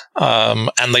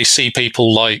 And they see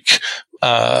people like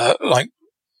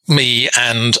me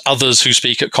and others who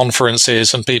speak at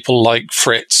conferences and people like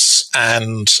Fritz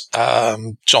and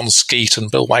John Skeet and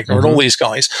Bill Wagner and all these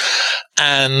guys.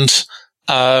 And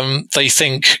they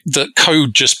think that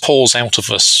code just pours out of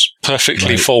us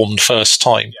perfectly formed first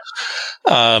time.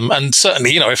 And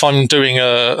certainly, if I'm doing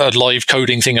a live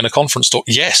coding thing in a conference talk,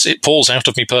 yes, it pours out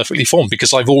of me perfectly formed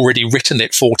because I've already written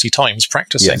it 40 times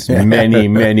practicing. Yes, many,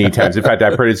 many times. In fact,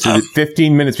 I produced it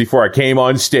 15 minutes before I came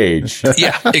on stage.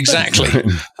 Yeah, exactly.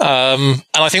 And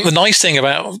I think the nice thing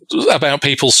about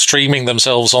people streaming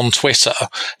themselves on Twitter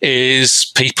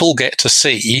is people get to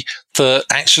see that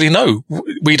actually, no,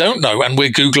 we don't know. And we're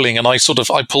Googling, and I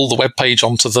pull the web page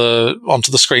onto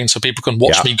the screen so people can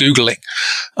watch me Googling.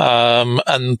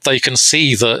 And they can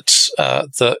see that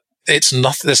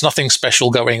there's nothing special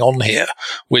going on here.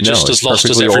 We're just as lost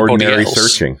as everybody else.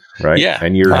 Searching, right? Yeah.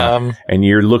 And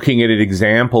you're looking at an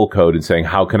example code and saying,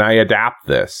 how can I adapt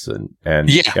this? And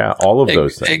all of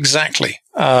those things. Exactly.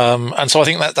 And so I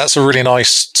think that's a really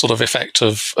nice sort of effect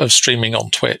of streaming on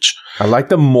Twitch. I like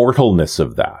the mortalness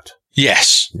of that.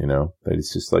 Yes. That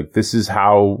it's just like, this is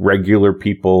how regular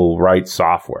people write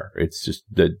software. It's just,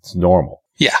 it's normal.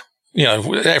 Yeah.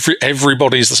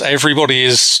 Everybody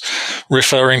is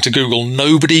referring to Google.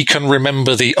 Nobody can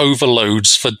remember the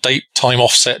overloads for date, time,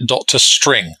 offset, dot to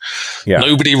string. Yeah.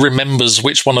 Nobody remembers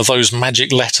which one of those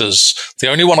magic letters. The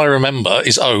only one I remember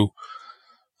is O.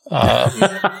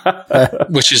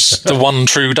 Which is the one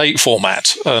true date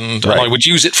format. And I would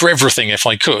use it for everything if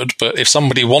I could. But if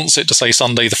somebody wants it to say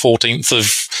Sunday, the 14th of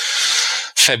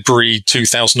February,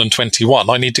 2021,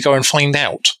 I need to go and find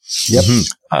out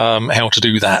how to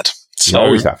do that. You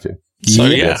always have to. So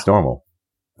that's normal.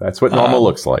 That's what normal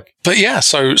looks like. But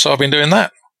so I've been doing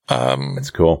that.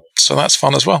 That's cool. So that's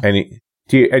fun as well. And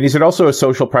is it also a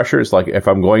social pressure? It's like, if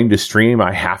I'm going to stream,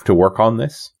 I have to work on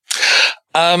this?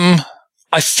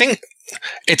 I think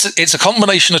It's a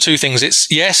combination of two things. It's,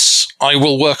 yes, I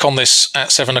will work on this at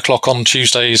 7:00 on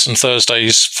Tuesdays and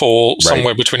Thursdays for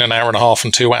somewhere between an hour and a half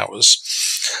and 2 hours.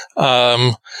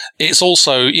 It's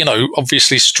also,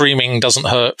 obviously streaming doesn't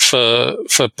hurt for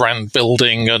brand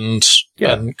building and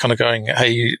kind of going,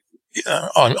 hey,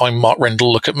 I'm Mark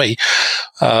Rendle, look at me.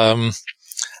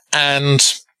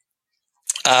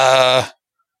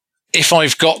 If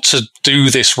I've got to do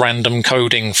this random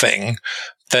coding thing,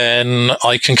 then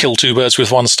I can kill two birds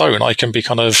with one stone. I can be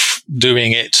kind of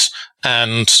doing it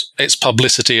and it's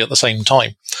publicity at the same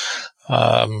time.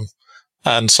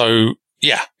 And so,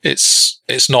 yeah,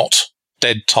 it's not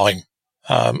dead time.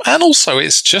 And also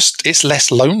it's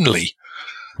less lonely,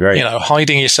 right?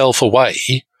 Hiding yourself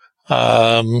away.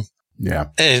 And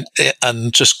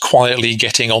just quietly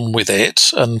getting on with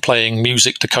it and playing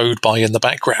music to code by in the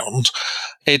background.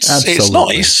 It's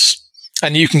nice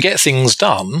and you can get things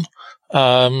done.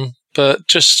 But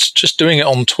just doing it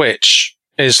on Twitch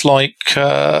is like,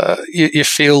 you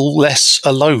feel less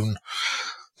alone.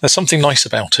 There's something nice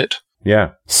about it.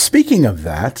 Yeah. Speaking of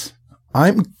that,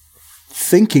 I'm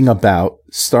thinking about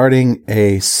starting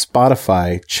a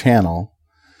Spotify channel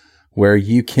where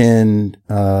you can,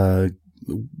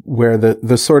 where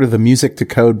the sort of the music to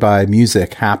code by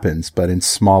music happens, but in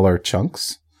smaller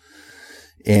chunks.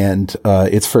 And,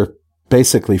 it's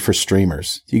basically for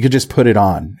streamers. You could just put it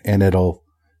on and it'll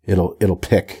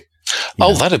pick.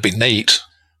 That'd be neat.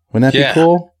 Wouldn't that be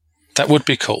cool? That would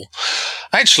be cool.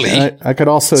 Actually, I could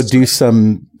also do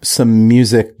some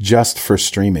music just for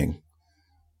streaming.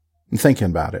 I'm thinking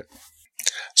about it.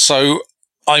 So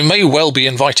I may well be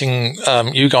inviting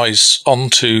you guys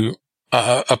onto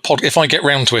a pod if I get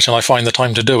round to it and I find the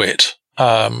time to do it.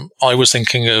 I was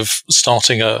thinking of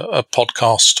starting a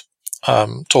podcast,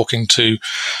 talking to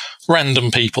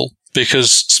random people,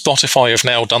 because Spotify have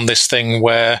now done this thing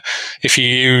where if you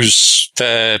use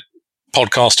their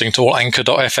podcasting tool,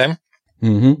 Anchor.fm,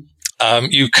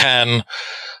 you can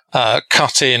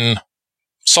cut in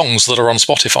songs that are on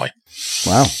Spotify.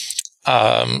 Wow.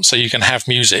 So you can have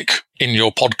music in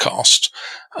your podcast.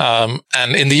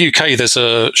 And in the UK, there's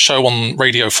a show on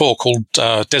Radio 4 called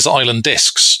Desert Island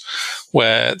Discs,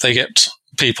 where they get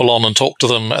people on and talk to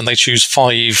them, and they choose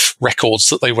 5 records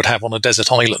that they would have on a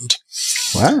desert island.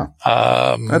 Wow.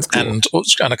 That's cool.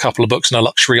 And a couple of books and a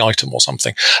luxury item or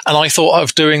something. And I thought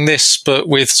of doing this, but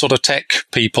with sort of tech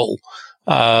people,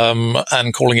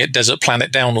 and calling it Desert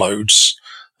Planet Downloads.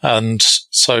 And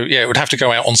so, yeah, it would have to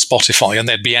go out on Spotify, and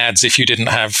there'd be ads if you didn't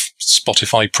have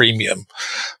Spotify Premium.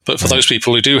 But for those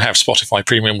people who do have Spotify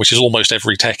Premium, which is almost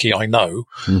every techie I know,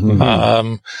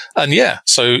 and yeah,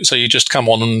 so you just come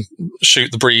on and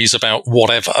shoot the breeze about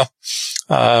whatever,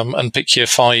 and pick your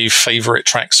 5 favorite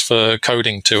tracks for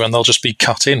coding to, and they'll just be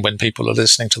cut in when people are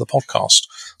listening to the podcast.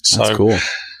 So that's cool.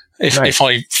 If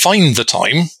I find the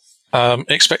time,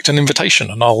 expect an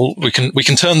invitation, and we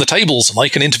can turn the tables, and I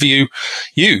can interview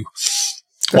you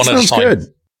one at a time.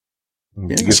 Good.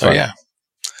 Yeah.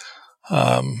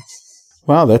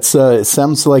 Wow, that's it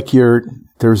sounds like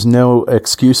there's no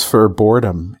excuse for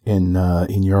boredom in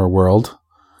your world,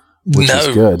 which is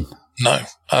good. No.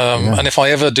 And if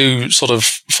I ever do sort of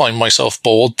find myself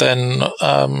bored, then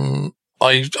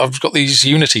I've got these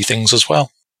Unity things as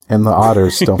well. And the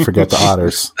otters, don't forget the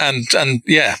otters. And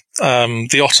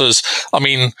the otters. I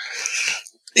mean,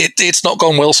 it's not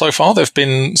gone well so far. There've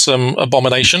been some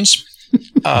abominations.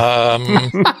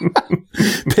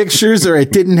 Pictures, or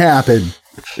it didn't happen.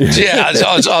 Yeah, I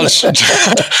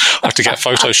have to get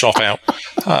Photoshop out.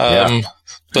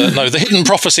 But no, the hidden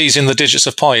prophecies in the digits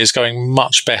of pi is going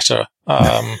much better.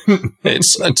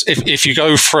 It's if you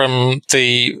go from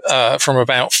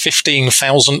about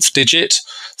 15,000th digit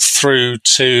through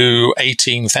to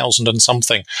 18,000 and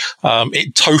something,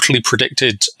 it totally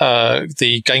predicted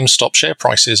the GameStop share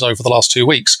prices over the last 2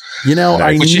 weeks. Which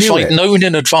if I'd known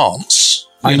in advance,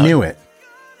 I knew it.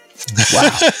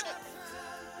 Wow.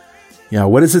 Yeah,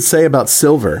 what does it say about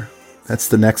silver? That's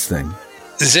the next thing.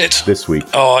 Is it? This week.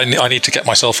 Oh, I need to get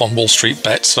myself on Wall Street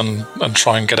bets and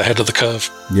try and get ahead of the curve.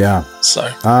 Yeah.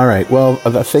 So. All right. Well,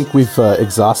 I think we've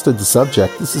exhausted the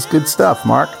subject. This is good stuff,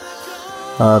 Mark.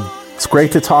 It's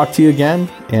great to talk to you again,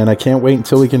 and I can't wait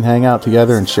until we can hang out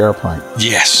together and share a pint.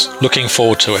 Yes. Looking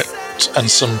forward to it.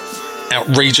 And some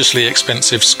outrageously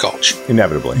expensive scotch.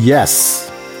 Inevitably.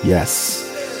 Yes.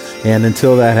 And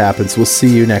until that happens, we'll see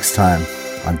you next time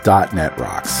on .NET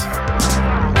Rocks.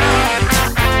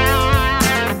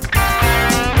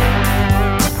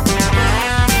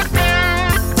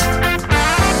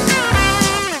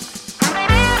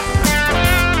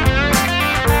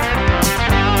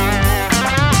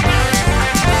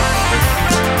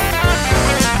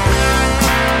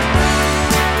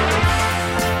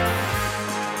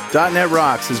 .NET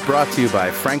Rocks is brought to you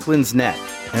by Franklin's Net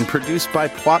and produced by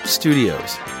Pwop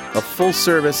Studios, a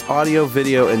full-service audio,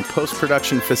 video, and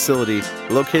post-production facility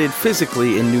located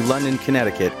physically in New London,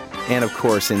 Connecticut, and of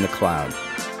course in the cloud.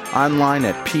 Online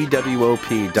at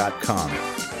pwop.com.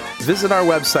 Visit our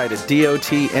website at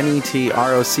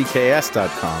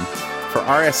dotnetrocks.com for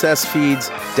RSS feeds,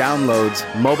 downloads,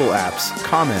 mobile apps,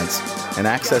 comments, and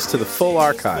access to the full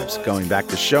archives going back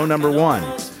to show number 1,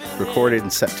 recorded in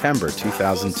September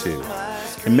 2002.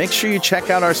 And make sure you check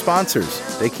out our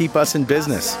sponsors. They keep us in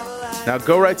business. Now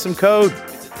go write some code.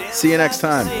 See you next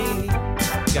time.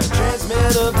 Got a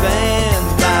transmitter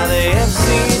banned by the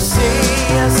FCC.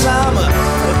 Yes, I'm a